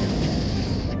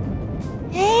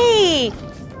 Hey,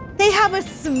 they have a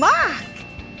smock.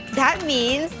 That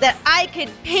means that I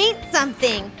could paint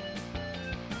something.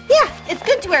 Yeah, it's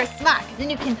good to wear a smock, then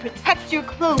you can protect your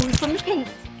clothes from the paint.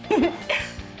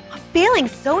 I'm feeling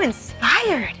so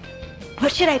inspired.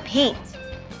 What should I paint?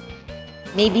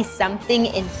 Maybe something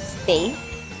in space?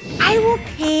 I will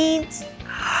paint,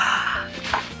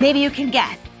 maybe you can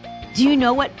guess. Do you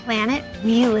know what planet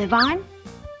we live on?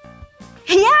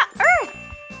 Yeah, Earth.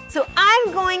 So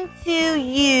I'm going to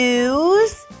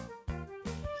use,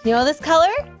 you know this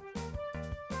color?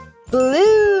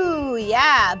 Blue,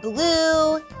 yeah,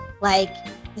 blue, like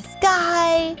the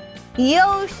sky, the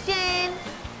ocean.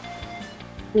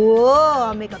 Whoa,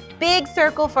 I'll make a big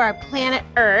circle for our planet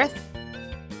Earth.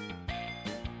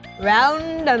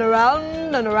 Round and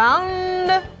around and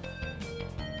around.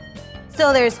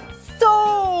 So there's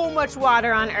so much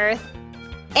water on Earth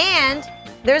and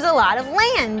there's a lot of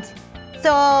land.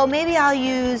 So maybe I'll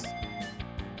use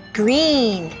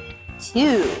green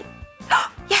too.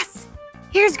 Yes,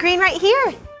 here's green right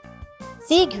here.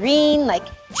 See, green like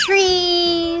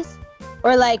trees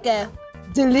or like a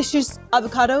delicious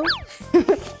avocado.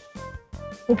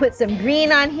 We'll put some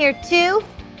green on here too.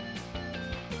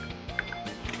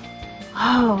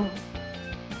 Oh,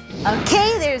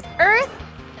 okay, there's Earth.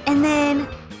 And then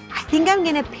I think I'm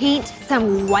gonna paint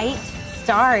some white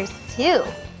stars too.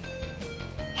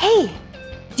 Hey,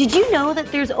 did you know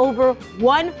that there's over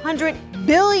 100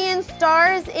 billion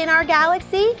stars in our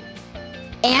galaxy?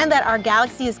 And that our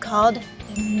galaxy is called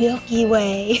the Milky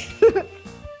Way.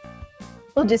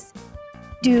 We'll just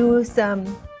do some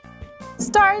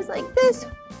stars like this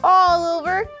all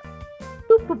over.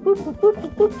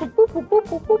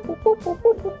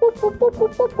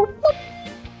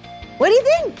 What do you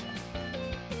think?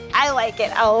 I like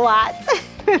it a lot.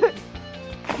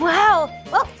 Wow,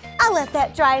 well, I'll let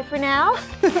that dry for now.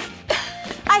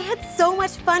 I had so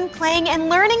much fun playing and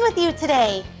learning with you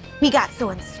today. We got so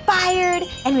inspired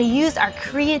and we used our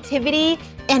creativity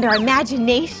and our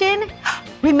imagination.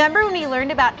 Remember when we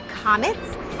learned about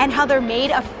comets and how they're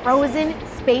made of frozen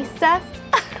space dust?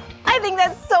 I think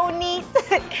that's so neat.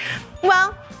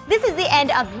 Well, this is the end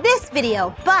of this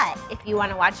video, but if you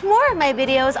want to watch more of my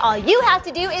videos, all you have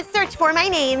to do is search for my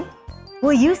name.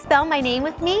 Will you spell my name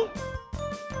with me?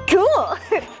 Cool.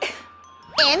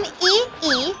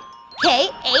 M-E-E-K-A-H.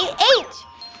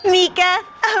 Meekah.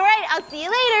 All right, I'll see you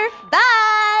later.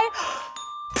 Bye.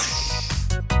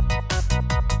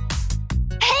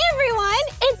 Hey everyone,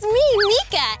 it's me,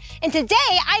 Meekah. And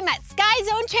today I'm at Sky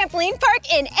Zone Trampoline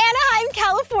Park in Anaheim,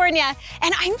 California.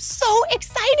 And I'm so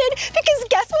excited because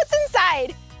guess what's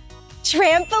inside?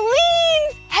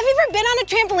 Trampolines! Have you ever been on a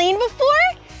trampoline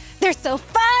before? They're so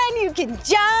fun, you can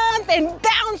jump and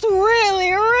bounce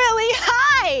really, really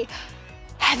high.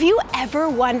 Have you ever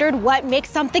wondered what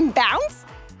makes something bounce?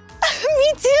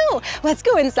 Me too. Let's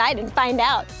go inside and find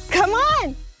out. Come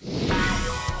on.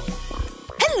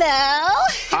 Hello.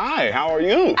 Hi, how are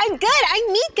you? I'm good,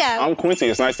 I'm Meekah. I'm Quincy,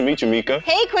 it's nice to meet you, Meekah.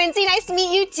 Hey Quincy, nice to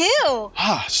meet you too.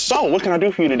 So, what can I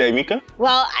do for you today, Meekah?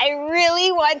 Well, I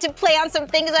really want to play on some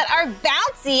things that are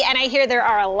bouncy, and I hear there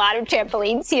are a lot of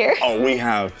trampolines here. Oh, we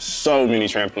have so many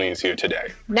trampolines here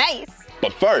today. Nice.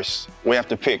 But first, we have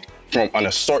to pick from an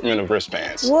assortment of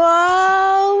wristbands.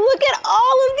 Whoa, look at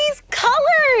all of these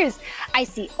colors. I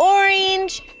see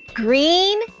orange,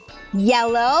 green,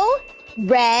 yellow,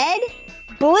 red,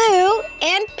 blue,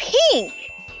 and pink.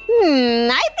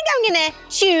 I think I'm gonna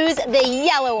choose the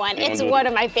yellow one. It's one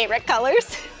of my favorite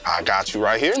colors. I got you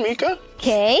right here, Meekah.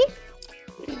 Okay.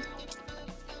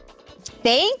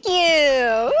 Thank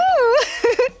you.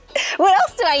 What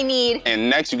else do I need? And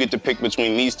next, you get to pick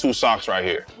between these two socks right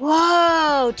here.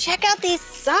 Whoa, check out these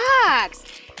socks.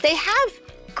 They have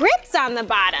grips on the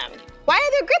bottom. Why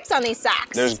are there grips on these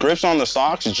socks? There's grips on the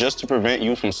socks just to prevent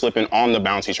you from slipping on the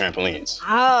bouncy trampolines.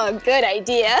 Oh, good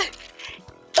idea.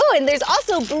 Oh, and there's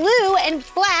also blue and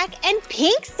black and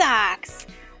pink socks.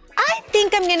 I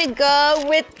think I'm gonna go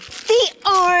with the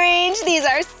orange. These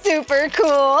are super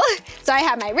cool. So I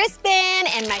have my wristband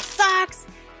and my socks,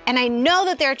 and I know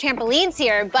that there are trampolines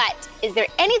here, but is there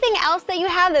anything else that you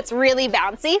have that's really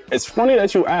bouncy? It's funny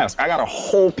that you ask. I got a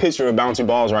whole picture of bouncy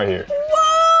balls right here.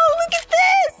 Whoa, look at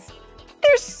this.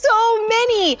 There's so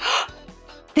many.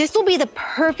 This will be the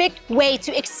perfect way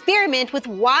to experiment with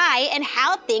why and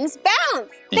how things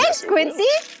bounce. Thanks, Quincy.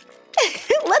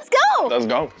 Let's go. Let's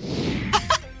go.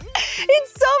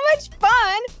 It's so much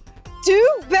fun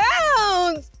to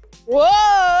bounce.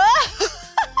 Whoa.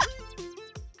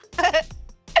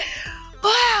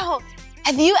 Wow.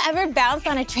 Have you ever bounced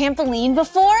on a trampoline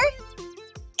before?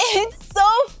 It's so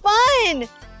fun.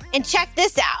 And check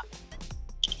this out.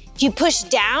 You push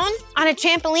down on a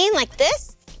trampoline like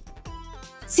this.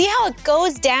 See how it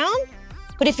goes down?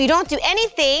 But if you don't do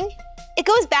anything, it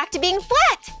goes back to being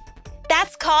flat.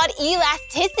 That's called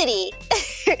elasticity.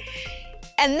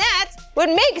 And that's what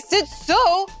makes it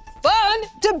so fun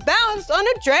to bounce on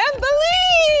a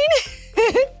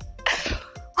trampoline.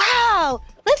 Wow,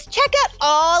 let's check out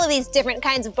all of these different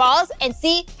kinds of balls and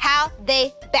see how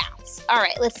they bounce. All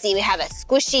right, let's see, we have a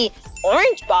squishy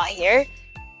orange ball here.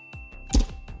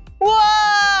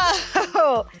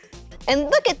 Whoa! And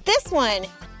look at this one.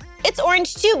 It's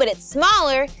orange too, but it's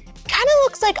smaller. Kind of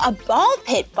looks like a ball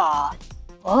pit ball.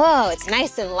 Whoa, it's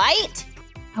nice and light.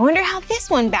 I wonder how this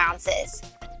one bounces.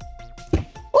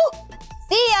 Ooh,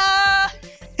 see ya!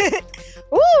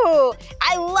 Ooh,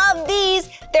 I love these.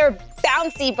 They're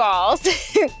bouncy balls.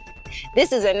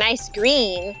 This is a nice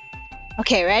green.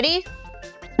 Okay, ready?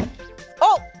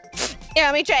 Oh, here,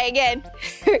 let me try again.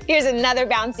 Here's another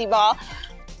bouncy ball.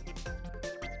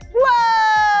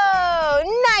 Whoa,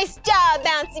 nice job,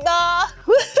 bouncy ball.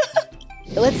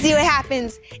 Let's see what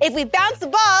happens if we bounce the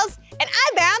balls and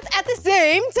I bounce at the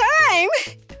same time.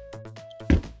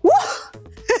 Woo!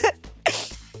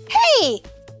 Hey,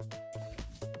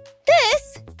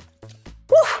 this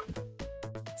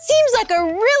seems like a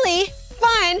really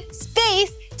fun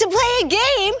space to play a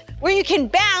game where you can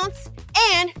bounce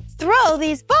and throw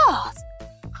these balls.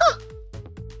 Huh.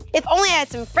 If only I had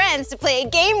some friends to play a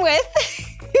game with.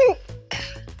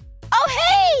 Oh,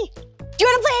 hey! Do you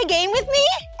want to play a game with me?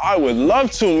 I would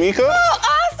love to, Meekah. Oh,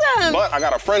 awesome! But I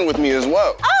got a friend with me as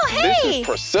well. Oh, hey! This is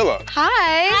Priscilla.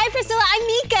 Hi. Hi, Priscilla. I'm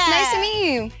Meekah. Nice to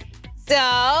meet you.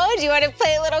 So, do you want to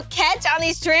play a little catch on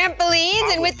these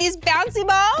trampolines and with these bouncy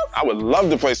balls? I would love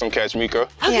to play some catch, Meekah.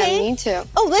 Okay. Yeah, me too.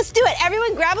 Oh, let's do it.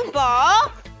 Everyone grab a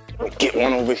ball. Get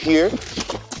one over here.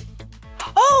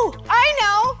 Oh, I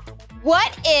know.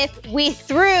 What if we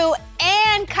threw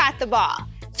and caught the ball?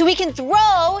 So we can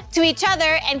throw to each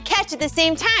other and catch at the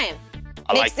same time.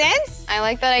 Make sense? I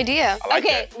like that idea.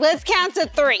 Okay, let's count to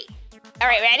 3. All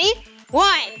right, ready? 1,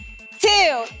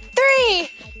 2, 3.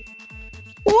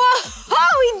 Whoa,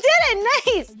 we did it,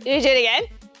 nice. Did you do it again?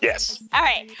 Yes. All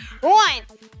right, 1,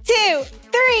 2,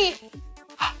 3.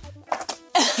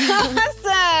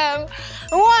 Awesome.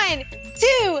 1,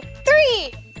 2,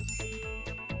 3.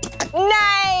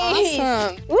 Nice.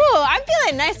 Awesome. Ooh, I'm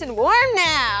feeling nice and warm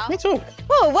now. Me too.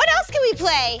 Ooh, what else can we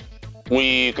play?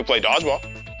 We could play dodgeball.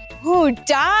 Ooh,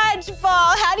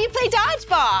 dodgeball. How do you play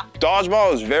dodgeball?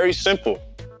 Dodgeball is very simple.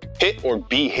 Hit or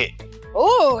be hit.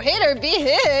 Ooh, hit or be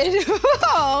hit. Ooh,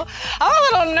 I'm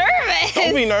a little nervous.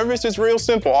 Don't be nervous, it's real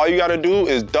simple. All you gotta do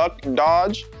is duck,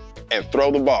 dodge, and throw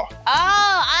the ball. Oh,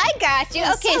 I got you.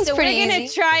 That Okay, sounds so we're pretty gonna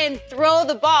easy. try and throw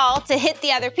the ball to hit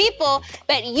the other people,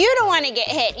 but you don't wanna get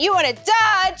hit. You wanna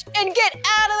dodge and get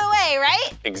out of the way,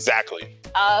 right? Exactly.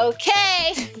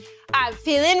 Okay, I'm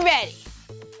feeling ready.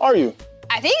 Are you?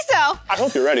 I think so. I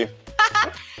hope you're ready.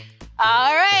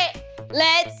 All right,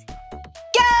 let's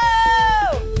go!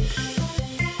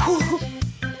 Oh!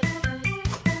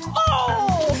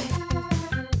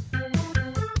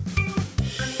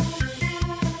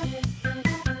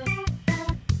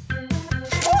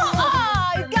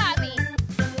 Oh, you got me.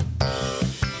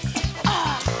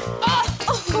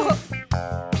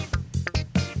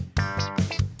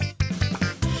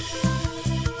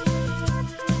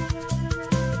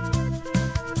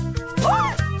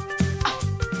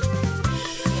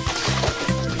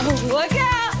 Look out!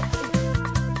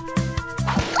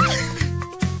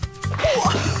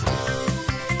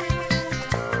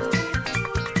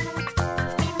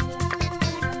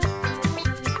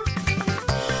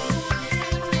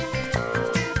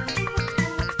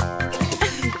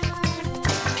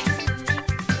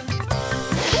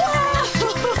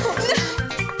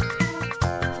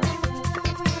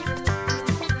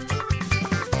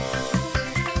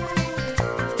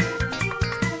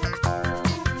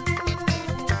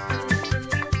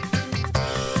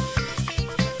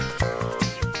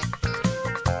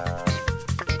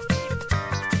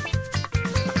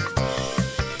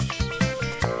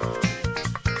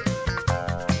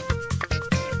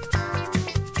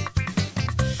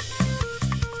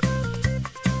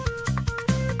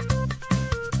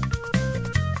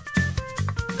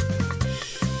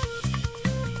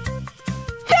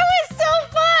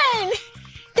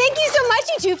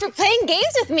 For playing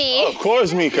games with me. Of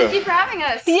course, Meekah. Thank you for having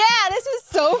us. Yeah, this was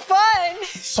so fun.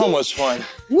 So much fun.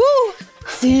 Woo!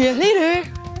 See you later.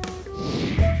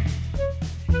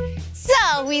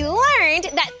 So we learned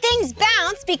that things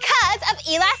bounce because of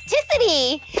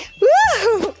elasticity.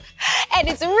 Woo! And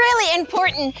it's really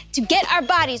important to get our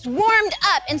bodies warmed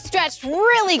up and stretched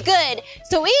really good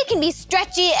so we can be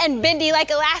stretchy and bendy like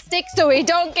elastic so we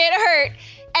don't get hurt.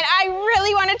 And I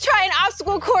really want to try an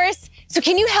obstacle course. So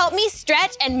can you help me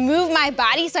stretch and move my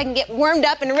body so I can get warmed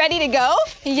up and ready to go?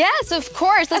 Yes, of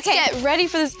course. Let's get ready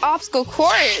for this obstacle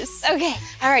course. Okay.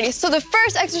 Alrighty, so the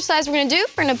first exercise we're gonna do,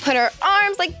 we're gonna put our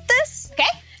arms like this. Okay.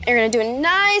 And we're gonna do a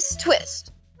nice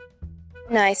twist.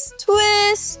 Nice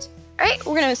twist. All right,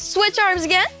 we're gonna switch arms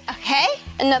again. Okay.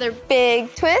 Another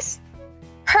big twist.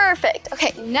 Perfect.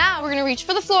 Okay, now we're gonna reach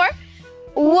for the floor.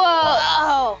 Whoa.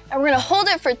 Whoa. And we're gonna hold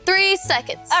it for 3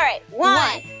 seconds. All right,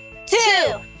 1, 2,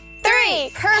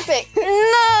 3. Perfect.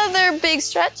 Another big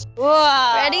stretch.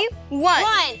 Whoa. Ready? 1,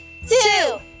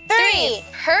 2, 3.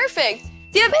 Perfect.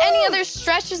 Do you have any other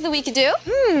stretches that we could do?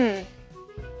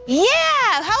 Yeah,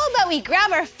 how about we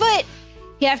grab our foot?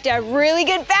 You have to have really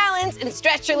good balance and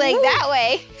stretch your leg that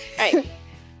way. All right.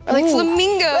 We're like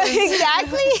flamingos.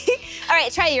 Exactly. All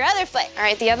right, try your other foot. All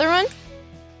right, the other one.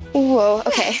 Whoa,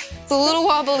 okay. It's a little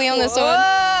wobbly on this one.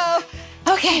 Whoa.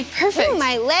 Okay, perfect. Ooh,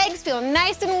 my legs feel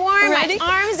nice and warm. Ready?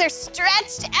 My arms are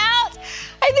stretched out.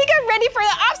 I think I'm ready for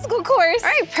the obstacle course. All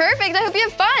right, perfect. I hope you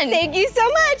have fun. Thank you so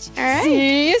much. All right.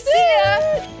 See you soon. See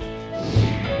ya.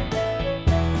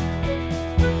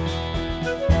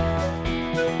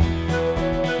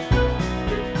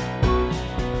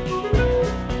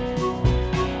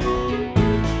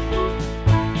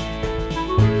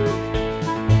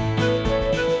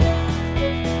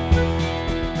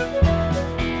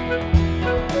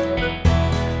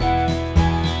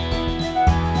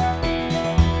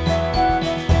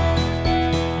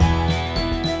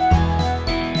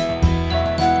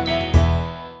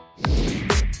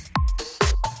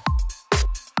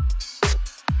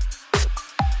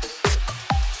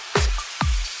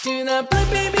 Do the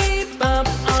blippi beep bump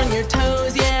on your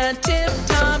toes, yeah, tip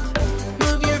top.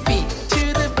 Move your feet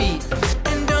to the beat,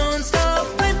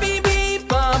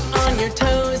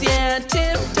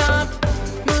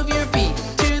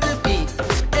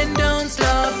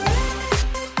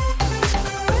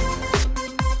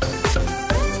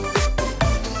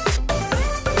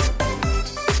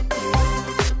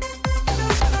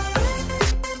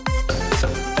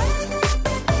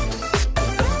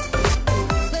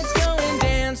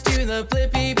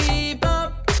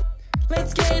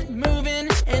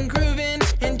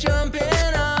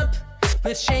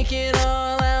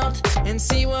 and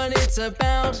see what it's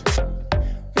about.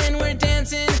 When we're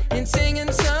dancing and singing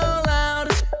so loud,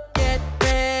 get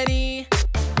ready,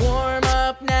 warm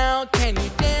up now. Can you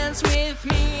dance with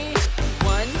me?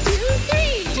 1, 2,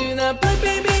 3. Do the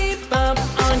Blippi beep bop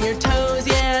on your toes,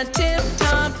 yeah, tip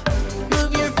top.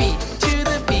 Move your feet to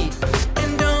the beat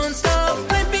and don't stop.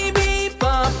 Blippi beep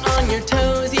bop on your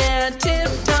toes, yeah,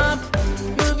 tip top.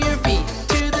 Move your feet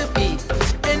to the beat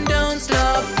and don't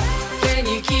stop. Can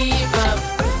you keep up?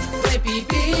 Blippi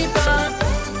beep bop.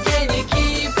 Can you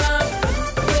keep up?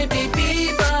 Blippi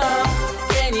beep bop.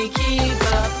 Can you keep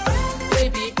up?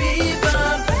 Blippi beep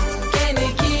bop. Can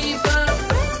you keep up?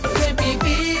 Blippi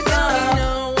beep bop. We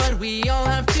know what we all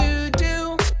have to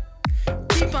do.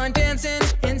 Keep on dancing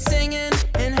and singing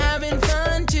and having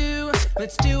fun too.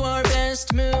 Let's do our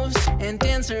best moves and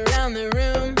dance around the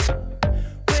room.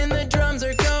 When the drums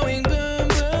are going boom,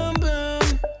 boom,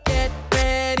 boom. Get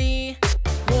ready,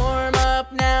 warm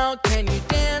up now. Can you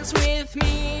dance with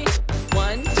me?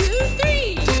 1, 2,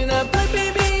 3. Do the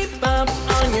Blippi beep bop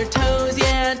on your toes,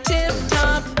 yeah, tip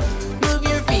top. Move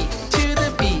your feet to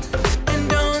the beat and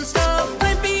don't stop.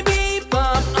 Blippi beep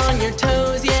bop on your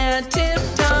toes, yeah, tip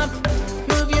top.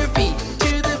 Move your feet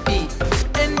to the beat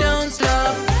and don't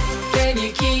stop. Can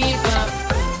you keep up?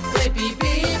 Blippi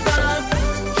beep bop.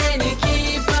 Can you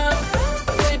keep up?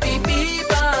 Blippi beep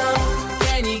bop.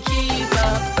 Can you keep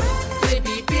up?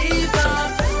 Blippi beep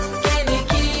bop. Can you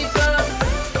keep up?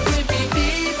 Blippi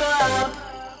beep bop.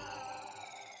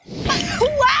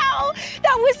 Wow,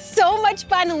 that was so much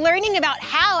fun learning about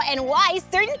how and why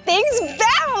certain things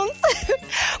bounce.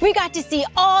 We got to see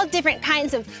all different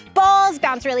kinds of balls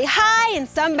bounce really high and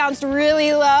some bounced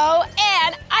really low,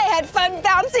 and I had fun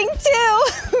bouncing too.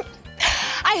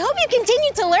 I hope you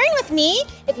continue to learn with me.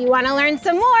 If you want to learn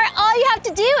some more, all you have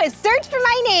to do is search for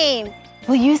my name.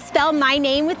 Will you spell my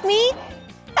name with me?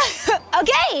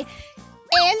 Okay,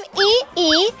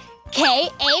 M-E-E-K-A-H.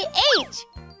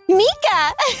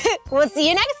 Meekah. We'll see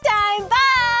you next time.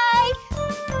 Bye.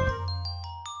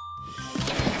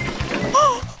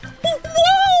 Whoa!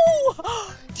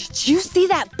 Did you see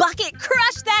that bucket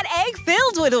crush that egg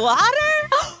filled with water?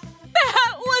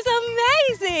 That was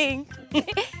amazing.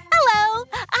 Hello,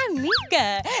 I'm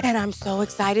Meekah, and I'm so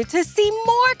excited to see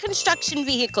more construction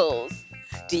vehicles.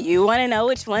 Do you want to know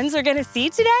which ones we're going to see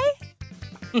today?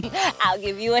 I'll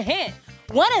give you a hint.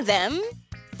 One of them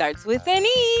starts with an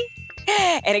E.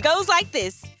 And it goes like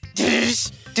this.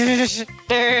 That's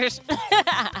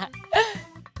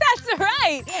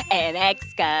right, an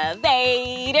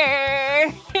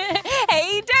excavator.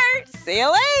 Hey, dirt, see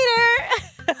you later.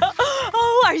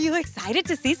 Oh, are you excited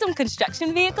to see some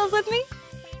construction vehicles with me?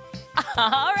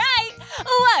 All right,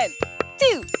 1,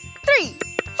 2, 3,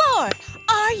 4.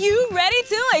 Are you ready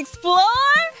to explore?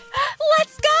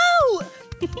 Let's go.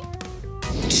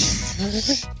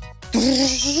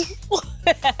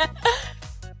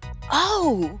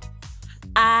 Oh,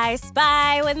 I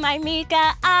spy with my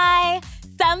Meekah eye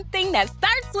something that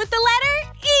starts with the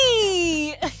letter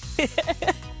E.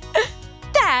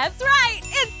 That's right,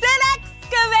 it's an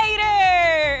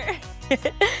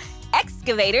excavator.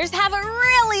 Excavators have a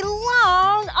really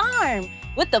long arm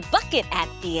with a bucket at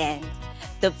the end.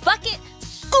 The bucket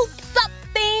scoops up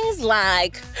things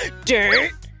like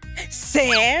dirt,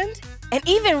 sand, and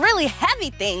even really heavy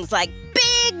things like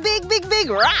big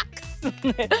rocks.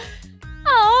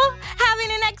 Oh,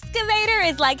 having an excavator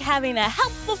is like having a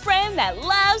helpful friend that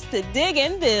loves to dig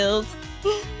and build.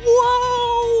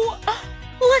 Whoa!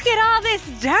 Look at all this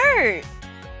dirt.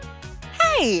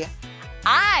 Hey,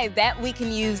 I bet we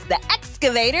can use the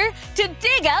excavator to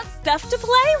dig up stuff to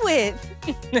play with.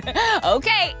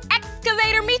 Okay,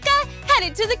 excavator Meekah,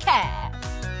 headed to the cab.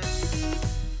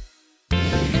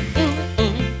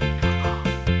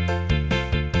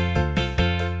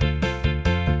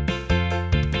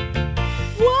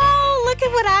 Look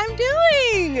at what I'm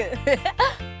doing.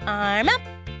 Arm up,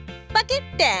 bucket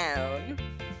down.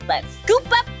 Let's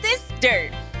scoop up this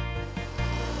dirt.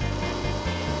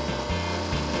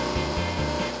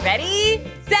 Ready,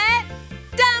 set,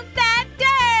 dump that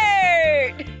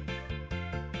dirt.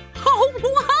 Oh,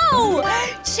 whoa,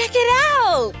 check it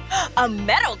out. A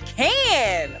metal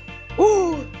can.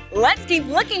 Ooh, let's keep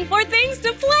looking for things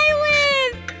to play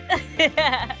with.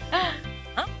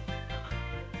 Huh?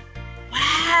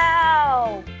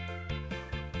 Wow!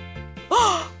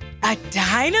 A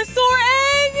dinosaur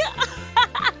egg?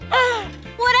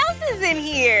 What else is in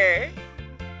here?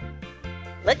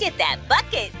 Look at that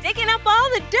bucket digging up all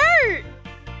the dirt.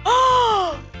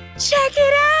 Oh, check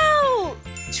it out!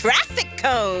 Traffic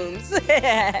cones.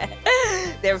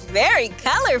 They're very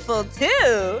colorful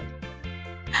too.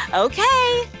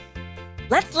 Okay,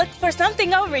 Let's look for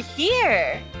something over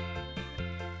here.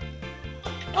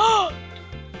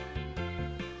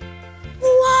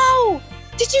 Whoa!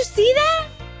 Did you see that?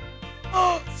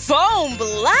 Foam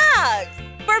blocks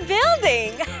for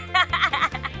building.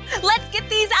 Let's get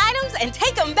these items and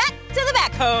take them back to the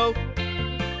backhoe.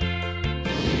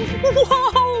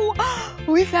 Whoa!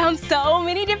 We found so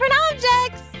many different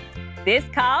objects. This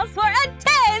calls for a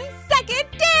 10-second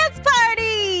dance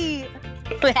party.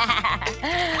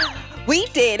 We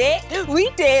did it. We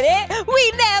did it.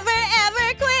 We never,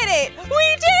 ever quit it.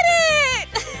 We did it.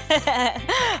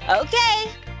 Okay.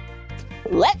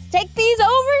 Let's take these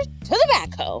over to the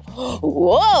backhoe.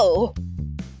 Whoa.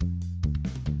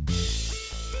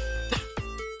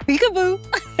 Peekaboo.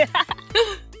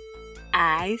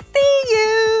 I see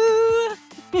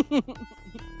you.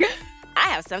 I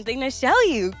have something to show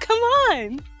you. Come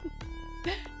on.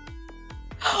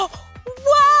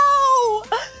 Whoa!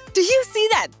 Do you see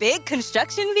that big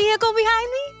construction vehicle behind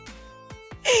me?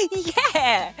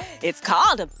 Yeah, it's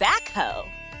called a backhoe.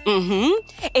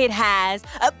 It has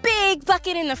a big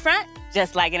bucket in the front,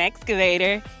 just like an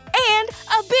excavator, and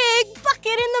a big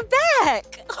bucket in the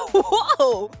back.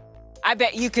 Whoa! I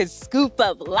bet you could scoop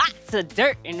up lots of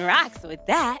dirt and rocks with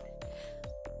that.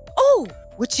 Oh,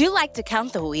 would you like to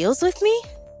count the wheels with me?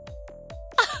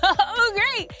 Oh,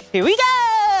 great. Here we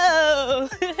go.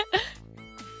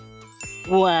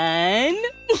 1.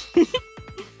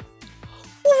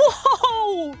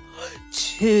 Whoa!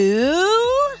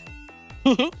 2.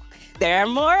 There are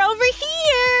more over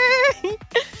here.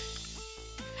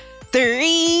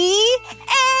 3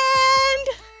 and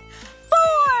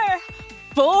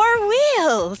 4. 4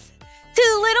 wheels. 2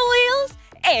 little wheels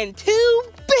and 2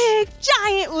 big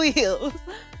giant wheels.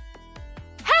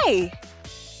 Hey,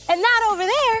 and that over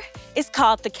there is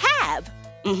called the cab.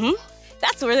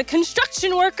 That's where the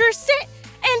construction workers sit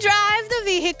and drive the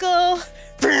vehicle.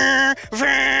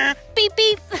 Beep,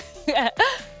 beep.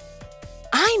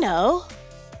 I know.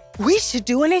 We should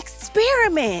do an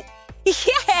experiment.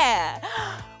 Yeah.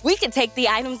 We could take the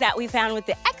items that we found with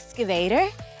the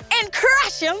excavator and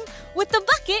crush them with the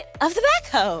bucket of the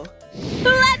backhoe.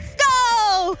 Let's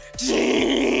go!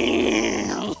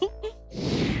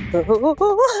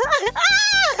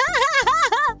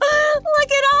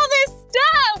 Look at all this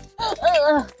stuff!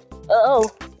 Oh.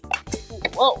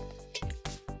 Whoa.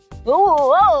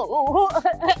 Whoa.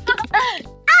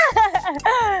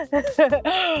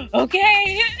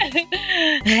 Okay.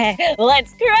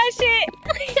 Let's crush it.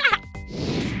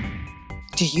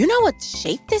 Do you know what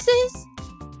shape this is?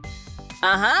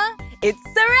 It's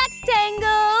a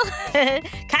rectangle.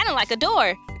 Kind of like a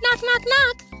door. Knock, knock,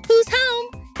 knock. Who's home?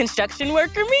 Construction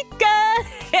worker Meekah.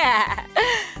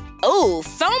 Oh,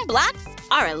 foam blocks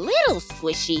are a little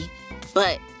squishy,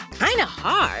 but kind of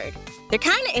hard. They're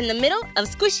kind of in the middle of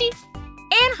squishy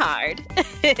and hard.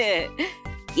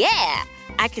 Yeah,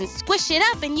 I can squish it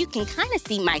up and you can kind of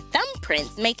see my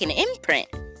thumbprints make an imprint.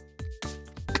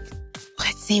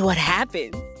 Let's see what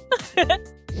happens.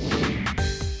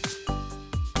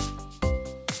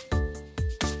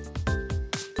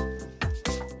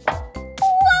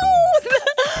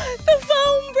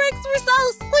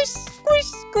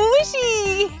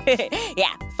 Squishy!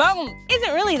 Yeah, foam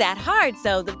isn't really that hard,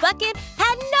 so the bucket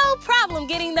had no problem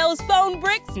getting those foam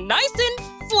bricks nice and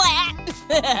flat.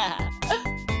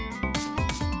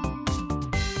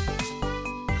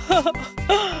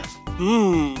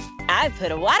 I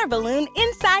put a water balloon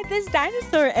inside this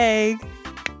dinosaur egg.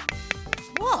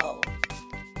 Whoa.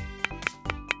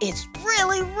 It's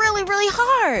really, really, really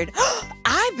hard.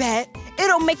 I bet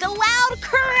it'll make a loud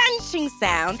crunching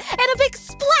sound and a big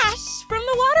splash from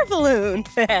the water balloon.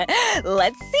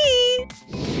 Let's see.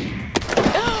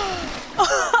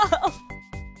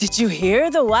 Did you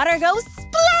hear the water go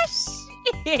splash?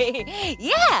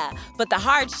 Yeah, but the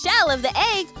hard shell of the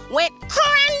egg went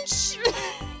crunch.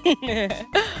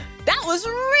 That was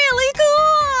really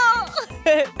cool.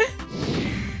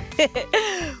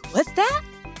 What's that?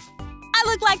 I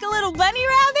look like a little bunny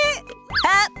rabbit.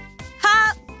 Hop,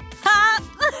 hop, hop,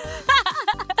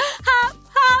 hop,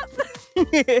 hop.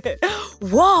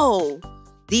 Whoa,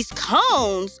 these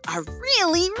cones are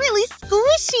really, really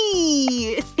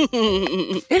squishy.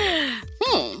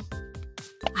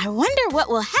 I wonder what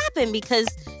will happen because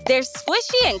they're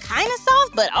squishy and kind of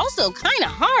soft, but also kind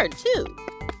of hard too.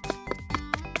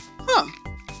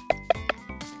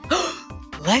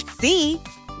 Let's see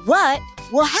what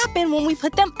will happen when we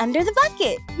put them under the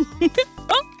bucket.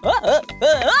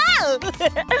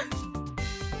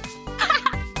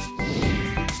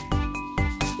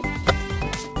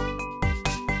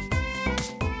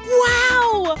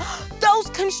 Wow! Those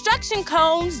construction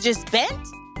cones just bent?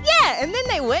 Yeah, and then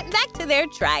they went back to their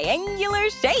triangular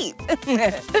shape.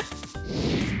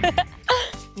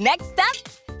 Next up,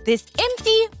 this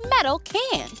empty metal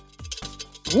can.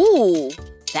 Ooh,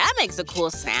 that makes a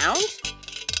cool sound.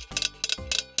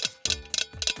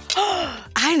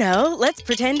 I know, let's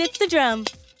pretend it's the drum.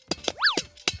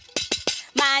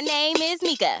 My name is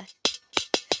Meekah,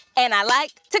 and I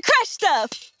like to crush stuff.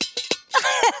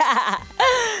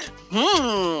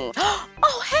 Oh,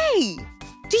 hey,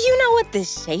 do you know what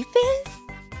this shape is?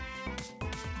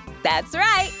 That's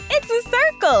right, it's a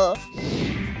circle.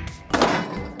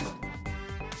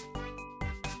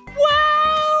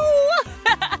 Wow!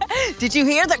 Did you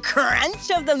hear the crunch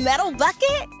of the metal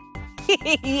bucket?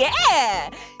 Yeah!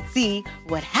 See,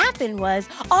 what happened was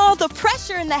all the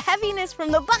pressure and the heaviness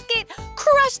from the bucket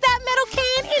crushed that metal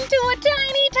can into a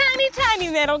tiny, tiny, tiny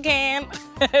metal can.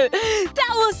 That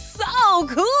was so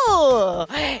cool.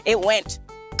 It went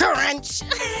crunch.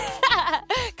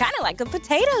 Kind of like a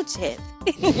potato chip.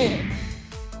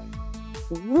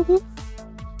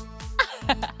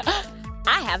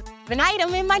 I have an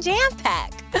item in my jam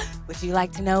pack. Would you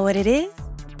like to know what it is?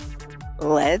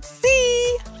 Let's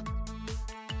see.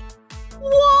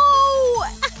 Whoa!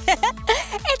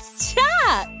 It's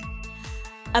chalk.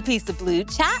 A piece of blue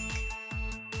chalk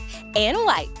and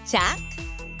white chalk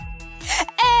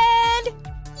and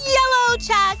yellow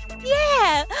chalk.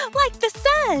 Yeah, like the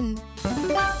sun.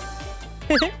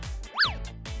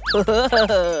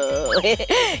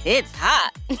 It's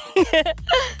hot.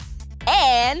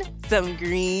 And some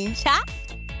green chalk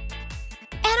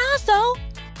and also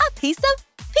a piece of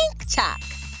pink chalk.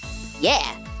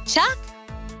 Yeah, chalk.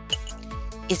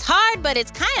 It's hard, but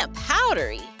it's kind of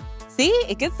powdery. See,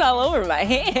 it gets all over my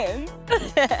hands.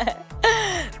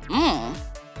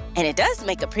 And it does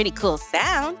make a pretty cool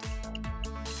sound.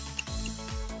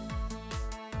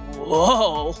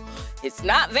 Whoa, it's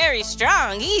not very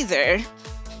strong either.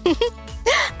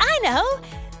 I know.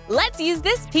 Let's use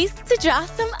this piece to draw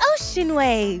some ocean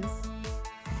waves.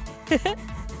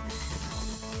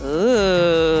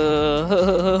 Ooh.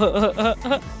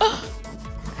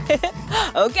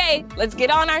 Okay, let's get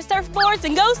on our surfboards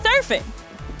and go surfing.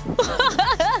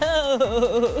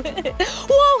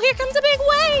 Whoa, here comes a big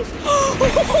wave.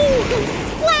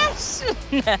 Splash!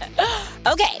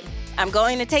 Okay, I'm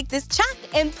going to take this chalk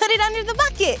and put it under the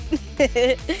bucket.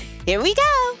 Here we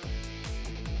go.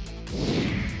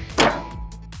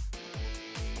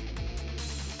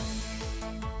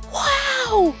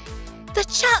 Wow, the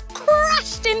chalk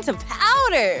crushed into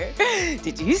powder.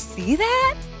 Did you see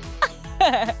that?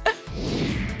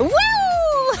 Woo!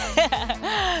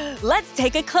 Let's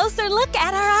take a closer look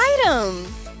at our items.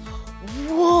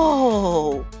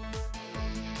 Whoa!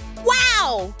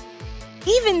 Wow!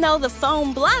 Even though the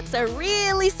foam blocks are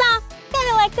really soft, kind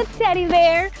of like a teddy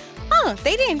bear,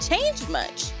 they didn't change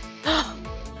much.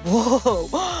 Whoa!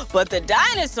 But the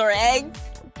dinosaur egg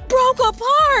broke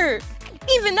apart,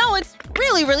 even though it's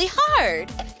really, really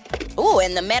hard. Ooh,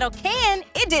 and the metal can,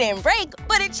 it didn't break,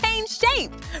 but it changed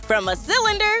shape from a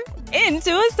cylinder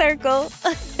into a circle.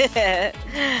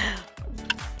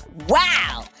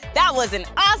 Wow, that was an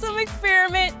awesome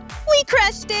experiment. We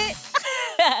crushed it.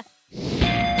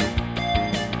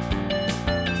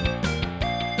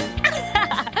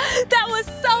 That was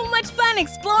so much fun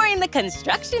exploring the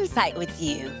construction site with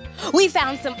you. We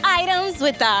found some items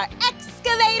with our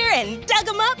excavator and dug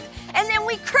them up, and then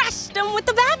we crushed them with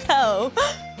the backhoe.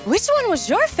 Which one was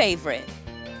your favorite?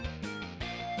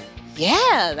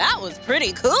 Yeah, that was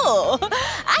pretty cool.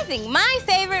 I think my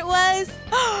favorite was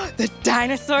the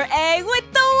dinosaur egg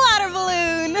with the water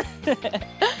balloon.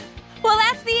 Well,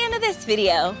 that's the end of this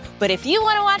video. But if you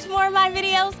want to watch more of my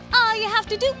videos, all you have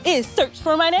to do is search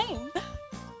for my name.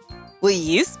 Will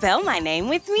you spell my name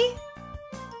with me?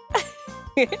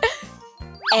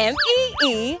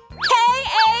 M-E-E-K-A-H,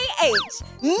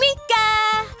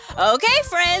 Meekah. Okay,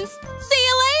 friends, see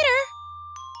you later.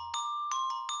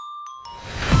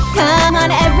 Come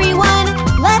on, everyone,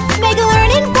 let's make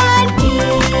learning fun.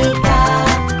 Meekah,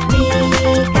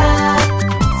 Meekah.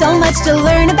 So much to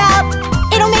learn about,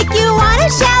 it'll make you want to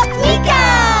shout,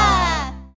 Meekah!